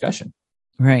 end of discussion.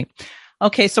 Right.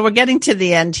 Okay, so we're getting to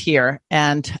the end here,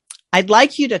 and I'd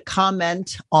like you to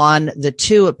comment on the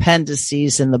 2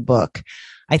 appendices in the book.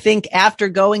 I think after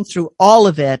going through all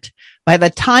of it, by the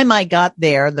time I got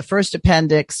there, the first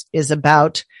appendix is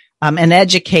about an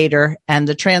educator and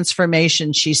the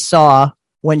transformation she saw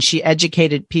when she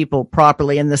educated people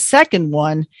properly. And the second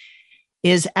one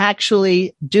is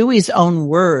actually Dewey's own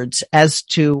words as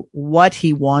to what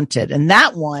he wanted. And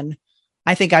that one,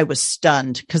 I think I was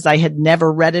stunned because I had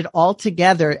never read it all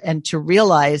together, and to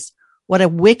realize what a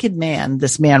wicked man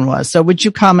this man was. So would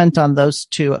you comment on those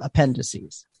 2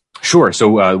 appendices? Sure.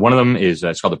 So one of them is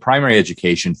it's called The Primary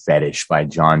Education Fetish by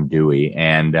John Dewey.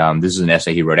 And this is an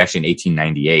essay he wrote actually in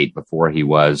 1898 before he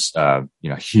was a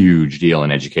huge deal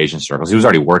in education circles. He was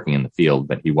already working in the field,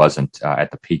 but he wasn't at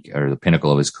the peak or the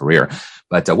pinnacle of his career.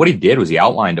 But what he did was he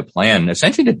outlined a plan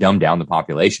essentially to dumb down the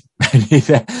population. He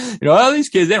said, these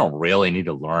kids, they don't really need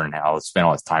to learn how to spend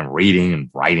all this time reading and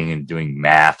writing and doing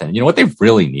math. And what they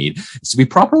really need is to be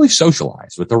properly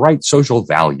socialized with the right social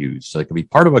values so they can be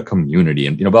part of a community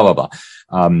and, blah, blah, blah,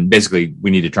 blah. Basically,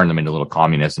 we need to turn them into little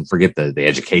communists and forget the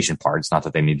education part. It's not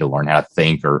that they need to learn how to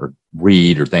think or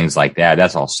read or things like that.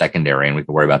 That's all secondary, and we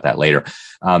can worry about that later.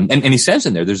 And he says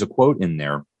in there's a quote in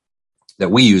there that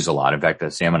we use a lot. In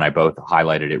fact, Sam and I both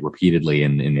highlighted it repeatedly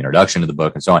in the introduction to the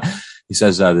book and so on. He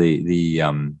says,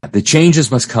 the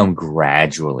changes must come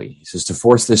gradually. He says to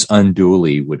force this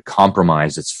unduly would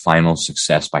compromise its final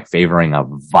success by favoring a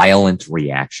violent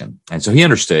reaction. And so he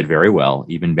understood very well,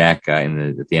 even back at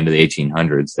the end of the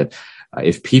 1800s, that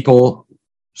if people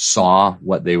saw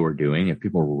what they were doing, if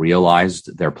people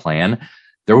realized their plan,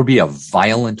 there would be a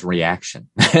violent reaction.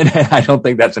 And I don't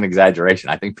think that's an exaggeration.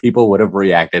 I think people would have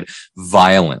reacted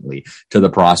violently to the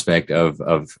prospect of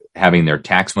having their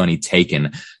tax money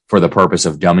taken for the purpose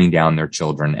of dumbing down their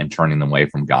children and turning them away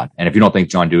from God. And if you don't think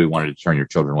John Dewey wanted to turn your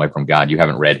children away from God, you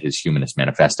haven't read his Humanist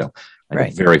Manifesto.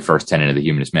 Right. The very first tenet of the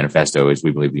Humanist Manifesto is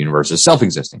we believe the universe is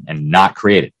self-existing and not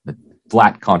created. The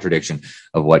flat contradiction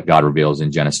of what God reveals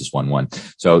in Genesis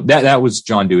 1:1. So that was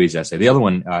John Dewey's essay. The other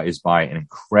one is by an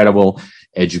incredible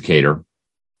educator,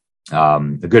 a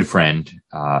good friend,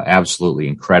 absolutely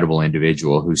incredible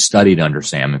individual who studied under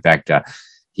Sam. In fact,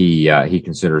 he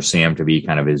considers Sam to be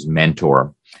kind of his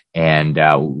mentor. And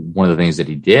one of the things that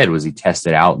he did was he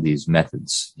tested out these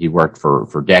methods. He worked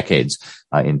for decades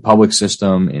in public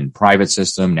system, in private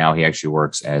system. Now he actually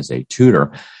works as a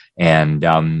tutor. And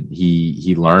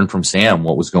he learned from Sam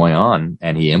what was going on,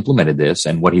 and he implemented this.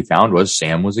 And what he found was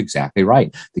Sam was exactly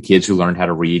right. The kids who learned how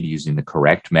to read using the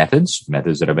correct methods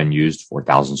that have been used for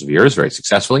thousands of years very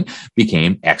successfully,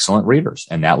 became excellent readers.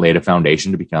 And that laid a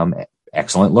foundation to become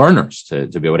excellent learners, to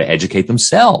be able to educate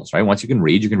themselves, right? Once you can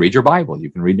read your Bible.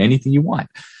 You can read anything you want.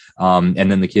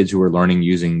 And then the kids who are learning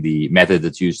using the method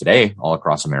that's used today all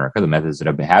across America, the methods that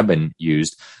have been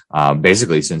used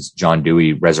basically since John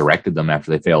Dewey resurrected them after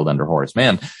they failed under Horace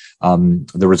Mann,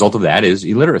 the result of that is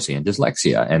illiteracy and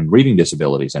dyslexia and reading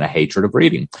disabilities and a hatred of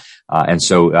reading. And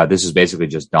so this is basically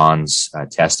just Don's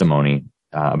testimony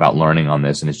about learning on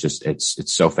this, and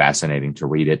it's so fascinating to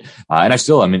read it. And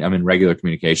I'm in regular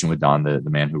communication with Don, the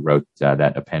man who wrote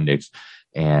that appendix.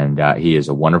 And he is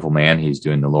a wonderful man. He's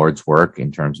doing the Lord's work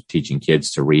in terms of teaching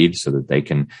kids to read so that they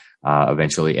can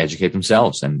eventually educate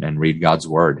themselves and read God's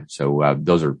word. So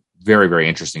those are very, very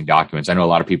interesting documents. I know a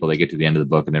lot of people, they get to the end of the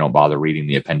book and they don't bother reading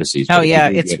the appendices. Oh, yeah.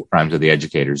 It's Crimes of the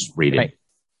Educators reading. Right.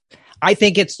 I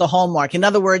think it's the hallmark. In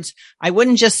other words, I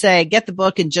wouldn't just say get the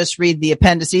book and just read the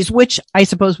appendices, which I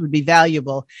suppose would be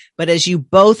valuable. But as you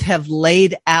both have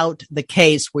laid out the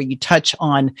case where you touch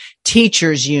on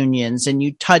teachers' unions and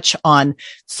you touch on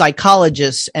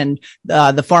psychologists and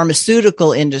the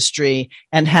pharmaceutical industry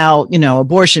and how,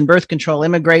 abortion, birth control,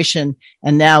 immigration,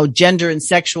 and now gender and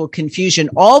sexual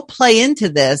confusion all play into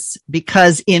this,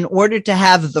 because in order to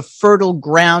have the fertile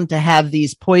ground to have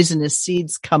these poisonous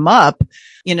seeds come up,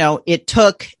 it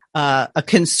took a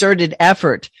concerted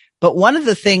effort. But one of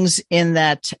the things in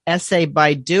that essay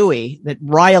by Dewey that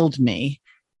riled me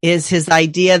is his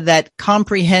idea that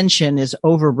comprehension is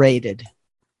overrated.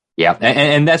 Yeah,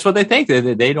 and that's what they think.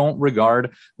 They don't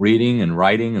regard reading and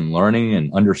writing and learning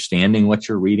and understanding what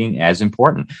you're reading as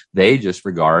important. They just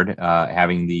regard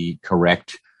having the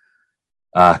correct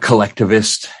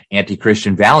collectivist,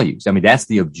 anti-Christian values. I mean, that's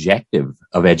the objective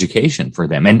of education for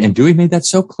them. And Dewey made that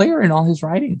so clear in all his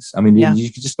writings. I mean,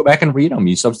 you can just go back and read them.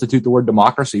 You substitute the word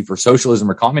democracy for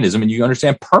socialism or communism, and you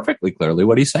understand perfectly clearly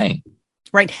what he's saying.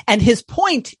 Right. And his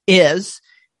point is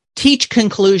teach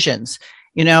conclusions.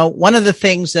 One of the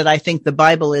things that I think the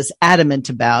Bible is adamant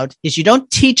about is you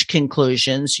don't teach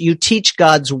conclusions, you teach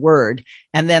God's word.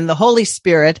 And then the Holy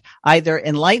Spirit either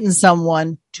enlightens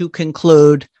someone to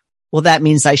conclude, well, that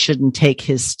means I shouldn't take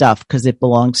his stuff because it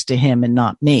belongs to him and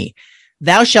not me.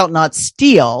 Thou shalt not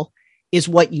steal is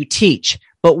what you teach.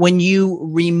 But when you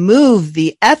remove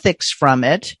the ethics from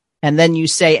it, and then you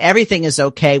say everything is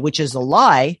okay, which is a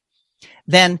lie,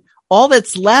 then all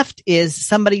that's left is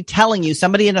somebody telling you,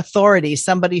 somebody in authority,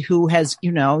 somebody who has,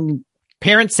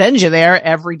 parents send you there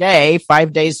every day,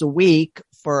 5 days a week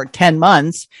for 10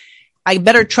 months. I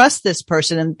better trust this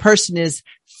person, and the person is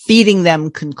feeding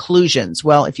them conclusions.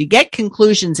 Well, if you get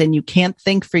conclusions and you can't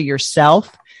think for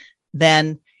yourself,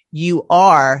 then you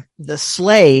are the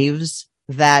slaves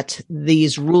that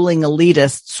these ruling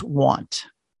elitists want.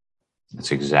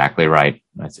 That's exactly right.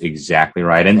 That's exactly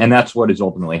right. And that's what is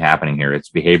ultimately happening here. It's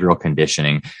behavioral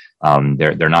conditioning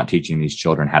They're not teaching these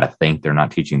children how to think. They're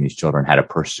not teaching these children how to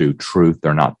pursue truth.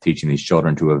 They're not teaching these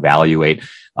children to evaluate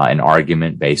an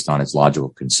argument based on its logical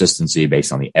consistency,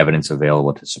 based on the evidence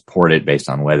available to support it, based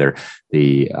on whether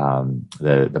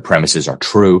the premises are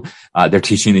true. They're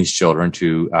teaching these children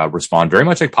to respond very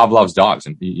much like Pavlov's dogs.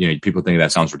 And people think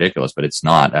that sounds ridiculous, but it's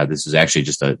not. This is actually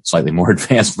just a slightly more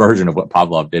advanced version of what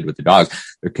Pavlov did with the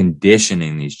dogs. They're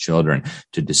conditioning these children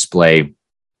to display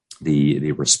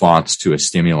the response to a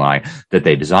stimuli that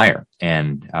they desire.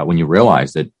 And when you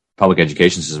realize that public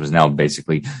education system is now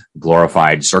basically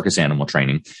glorified circus animal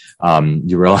training,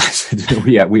 you realize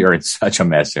that we are in such a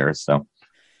mess here. So.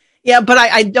 Yeah, but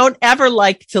I don't ever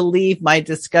like to leave my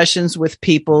discussions with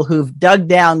people who've dug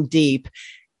down deep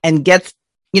and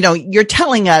you're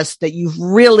telling us that you've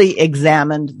really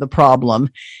examined the problem.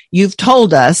 You've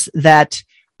told us that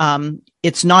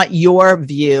it's not your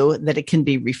view that it can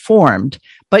be reformed,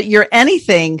 but you're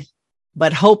anything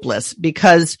but hopeless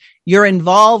because you're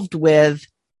involved with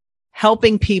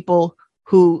helping people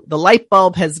who the light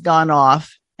bulb has gone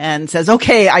off and says,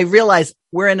 okay, I realize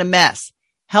we're in a mess.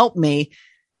 Help me.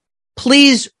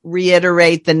 Please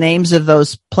reiterate the names of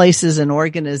those places and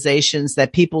organizations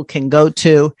that people can go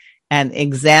to and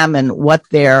examine what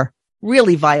their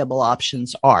really viable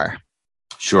options are.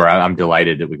 Sure. I'm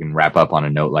delighted that we can wrap up on a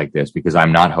note like this because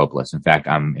I'm not hopeless. In fact,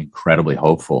 I'm incredibly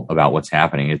hopeful about what's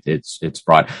happening. It's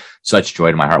brought such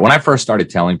joy to my heart. When I first started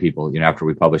telling people, after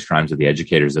we published Crimes of the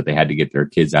Educators, that they had to get their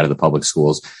kids out of the public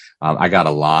schools, I got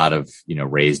a lot of,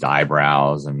 raised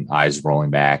eyebrows and eyes rolling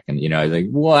back and, like,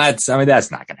 what? I mean, that's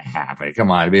not going to happen.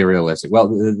 Come on, be realistic. Well,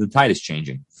 the tide is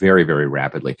changing very, very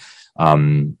rapidly.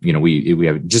 We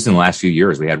have just in the last few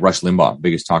years, we had Rush Limbaugh,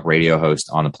 biggest talk radio host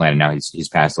on the planet. Now he's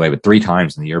passed away, but 3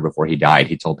 times in the year before he died,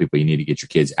 he told people you need to get your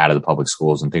kids out of the public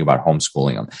schools and think about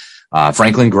homeschooling them.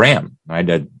 Franklin Graham,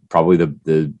 right? Probably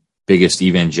the biggest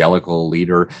evangelical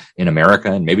leader in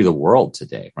America and maybe the world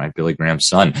today, right? Billy Graham's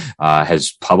son,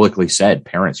 has publicly said,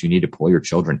 parents, you need to pull your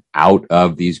children out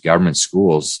of these government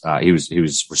schools. He was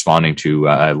responding to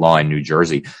a law in New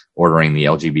Jersey ordering the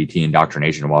LGBT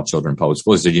indoctrination of all children in public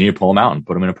schools. He said, you need to pull them out and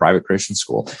put them in a private Christian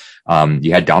school.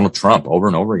 You had Donald Trump over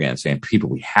and over again saying, people,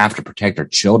 we have to protect our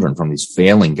children from these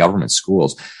failing government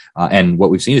schools. And what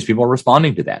we've seen is people are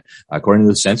responding to that. According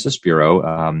to the Census Bureau,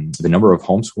 the number of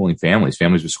homeschooling families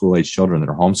with school-age children that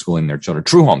are homeschooling their children,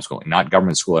 true homeschooling, not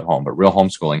government school at home, but real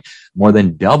homeschooling, more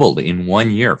than doubled in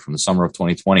 1 year from the summer of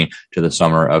 2020 to the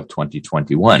summer of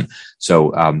 2021.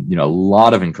 So, a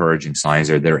lot of encouraging signs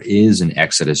there. There is an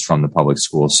exodus from the public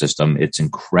school system. It's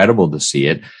incredible to see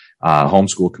it.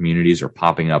 Homeschool communities are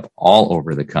popping up all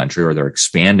over the country, or they're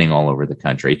expanding all over the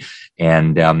country.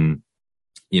 And,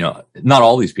 not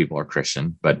all these people are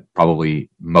Christian, but probably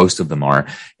most of them are.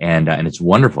 And it's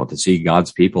wonderful to see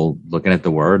God's people looking at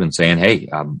the word and saying, hey,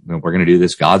 we're going to do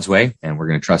this God's way and we're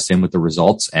going to trust him with the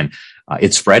results. And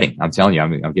it's spreading. I'm telling you,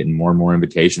 I'm getting more and more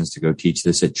invitations to go teach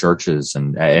this at churches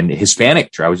and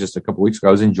Hispanic. I was just a couple of weeks ago,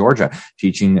 I was in Georgia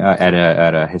teaching at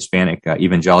a Hispanic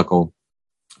evangelical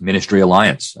Ministry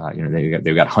Alliance.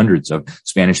 They've got hundreds of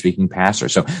Spanish-speaking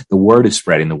pastors. So the word is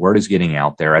spreading. The word is getting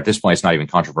out there. At this point, it's not even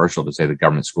controversial to say that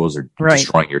government schools are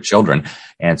destroying your children.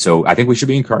 And so I think we should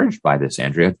be encouraged by this,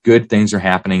 Andrea. Good things are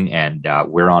happening, and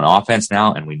we're on offense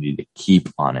now, and we need to keep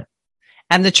on it.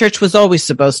 And the church was always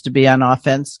supposed to be on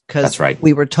offense because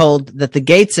we were told that the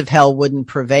gates of hell wouldn't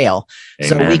prevail.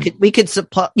 Amen. So we could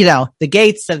supply, the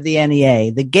gates of the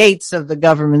NEA, the gates of the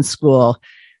government school,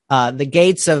 the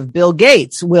gates of Bill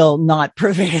Gates will not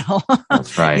prevail.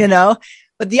 That's right.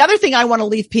 But the other thing I want to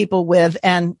leave people with,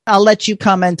 and I'll let you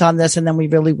comment on this and then we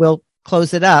really will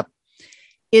close it up,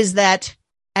 is that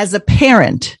as a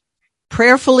parent,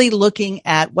 prayerfully looking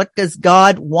at what does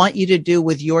God want you to do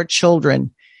with your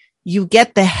children, you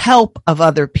get the help of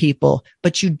other people,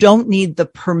 but you don't need the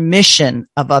permission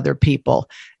of other people.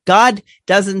 God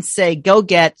doesn't say, go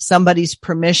get somebody's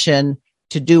permission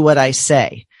to do what I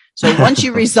say. So once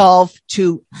you resolve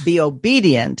to be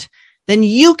obedient, then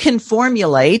you can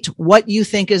formulate what you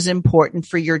think is important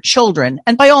for your children.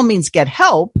 And by all means, get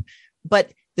help,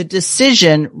 but the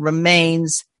decision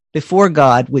remains before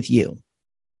God with you.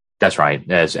 That's right.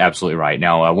 That's absolutely right.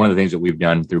 Now, one of the things that we've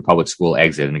done through Public School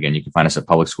Exit, and again, you can find us at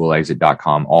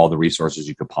publicschoolexit.com, all the resources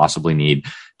you could possibly need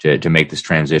to make this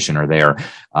transition are there.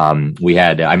 We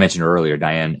had, I mentioned earlier,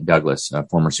 Diane Douglas,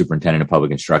 former superintendent of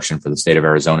public instruction for the state of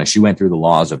Arizona. She went through the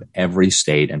laws of every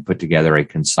state and put together a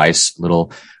concise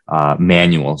little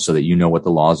manual so that you know what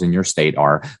the laws in your state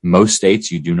are. Most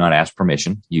states, you do not ask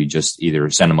permission. You just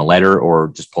either send them a letter or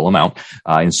just pull them out.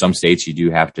 In some states, you do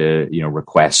have to,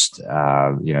 request,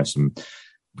 some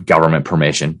government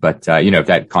permission. But, if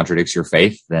that contradicts your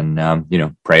faith, then,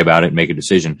 pray about it, make a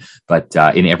decision. But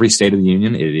in every state of the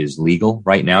union, it is legal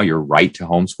right now. Your right to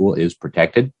homeschool is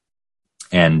protected.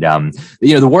 And,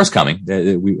 the war's coming.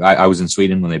 I was in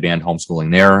Sweden when they banned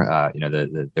homeschooling there.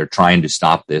 They're trying to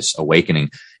stop this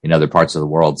awakening in other parts of the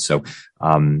world. So,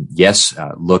 yes,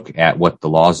 look at what the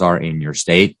laws are in your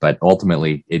state, but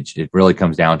ultimately it really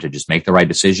comes down to just make the right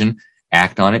decision,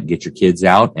 act on it, get your kids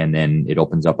out, and then it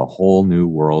opens up a whole new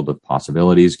world of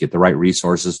possibilities. Get the right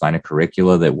resources, find a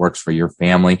curricula that works for your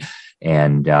family.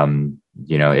 And, I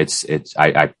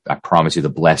promise you the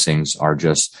blessings are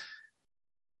just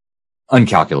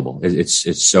uncalculable.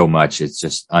 It's so much. It's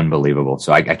just unbelievable.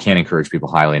 So I can't encourage people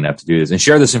highly enough to do this and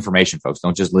share this information, folks.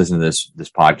 Don't just listen to this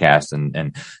podcast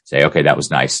and say, okay, that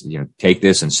was nice. Take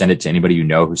this and send it to anybody you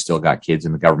know who's still got kids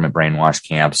in the government brainwash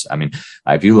camps. I mean,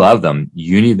 if you love them,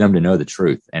 you need them to know the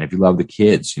truth. And if you love the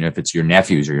kids, if it's your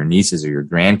nephews or your nieces or your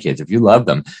grandkids, if you love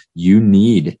them, you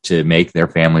need to make their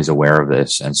families aware of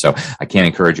this. And so I can't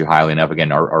encourage you highly enough.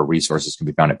 Again, our resources can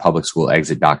be found at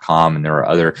publicschoolexit.com. And there are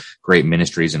other great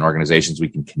ministries and organizations we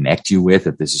can connect you with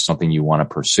if this is something you want to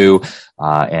pursue.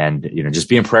 Just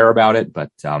be in prayer about it. But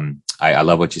I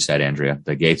love what you said, Andrea.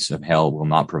 The gates of hell will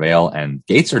not prevail, and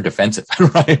gates are defensive,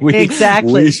 right?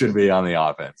 Exactly. We should be on the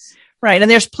offense. Right. And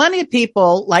there's plenty of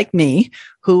people like me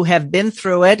who have been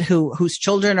through it, whose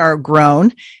children are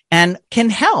grown and can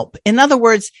help. In other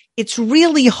words, it's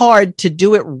really hard to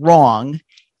do it wrong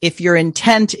if your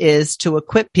intent is to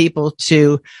equip people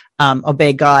to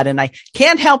obey God. And I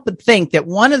can't help but think that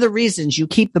one of the reasons you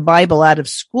keep the Bible out of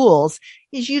schools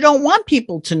is you don't want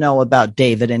people to know about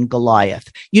David and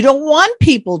Goliath. You don't want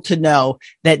people to know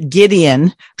that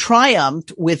Gideon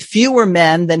triumphed with fewer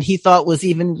men than he thought was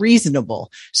even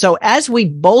reasonable. So as we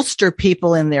bolster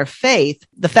people in their faith,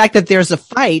 the fact that there's a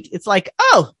fight, it's like,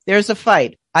 oh, there's a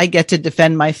fight. I get to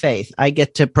defend my faith. I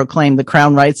get to proclaim the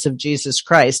crown rights of Jesus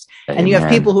Christ. Amen. And you have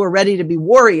people who are ready to be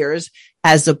warriors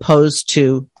as opposed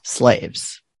to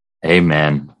slaves.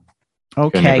 Amen.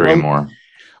 Okay. Couldn't agree more.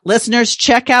 Listeners,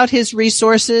 check out his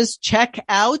resources. Check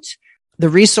out the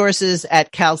resources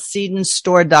at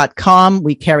chalcedonstore.com.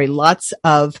 We carry lots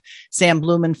of Sam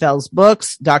Blumenfeld's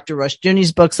books, Dr.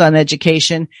 Rushdoony's books on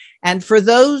education. And for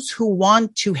those who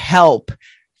want to help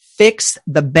fix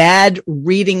the bad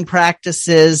reading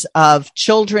practices of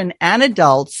children and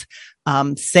adults,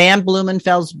 Sam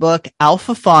Blumenfeld's book,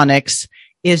 Alpha Phonics,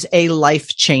 is a life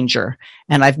changer.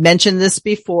 And I've mentioned this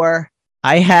before.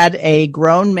 I had a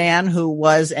grown man who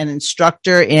was an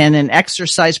instructor in an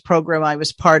exercise program I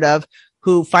was part of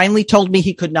who finally told me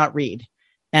he could not read.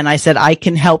 And I said, I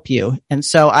can help you. And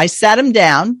so I sat him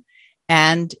down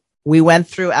and we went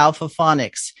through Alpha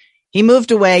Phonics. He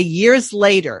moved away years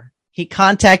later. He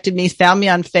contacted me, found me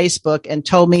on Facebook, and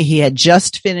told me he had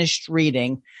just finished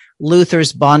reading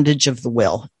Luther's Bondage of the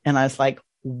Will. And I was like,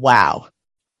 wow.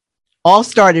 All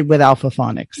started with Alpha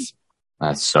Phonics.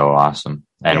 That's so awesome.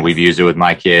 And we've used it with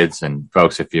my kids. And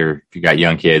folks, if you got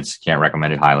young kids, can't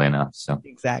recommend it highly enough. So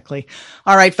exactly.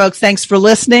 All right, folks. Thanks for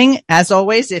listening. As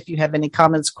always, if you have any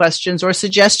comments, questions, or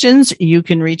suggestions, you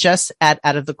can reach us at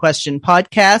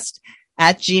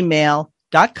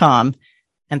outofthequestionpodcast@gmail.com.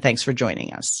 And thanks for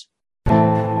joining us.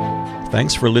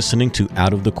 Thanks for listening to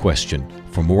Out of the Question.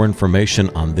 For more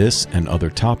information on this and other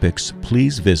topics,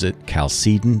 please visit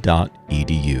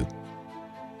chalcedon.edu.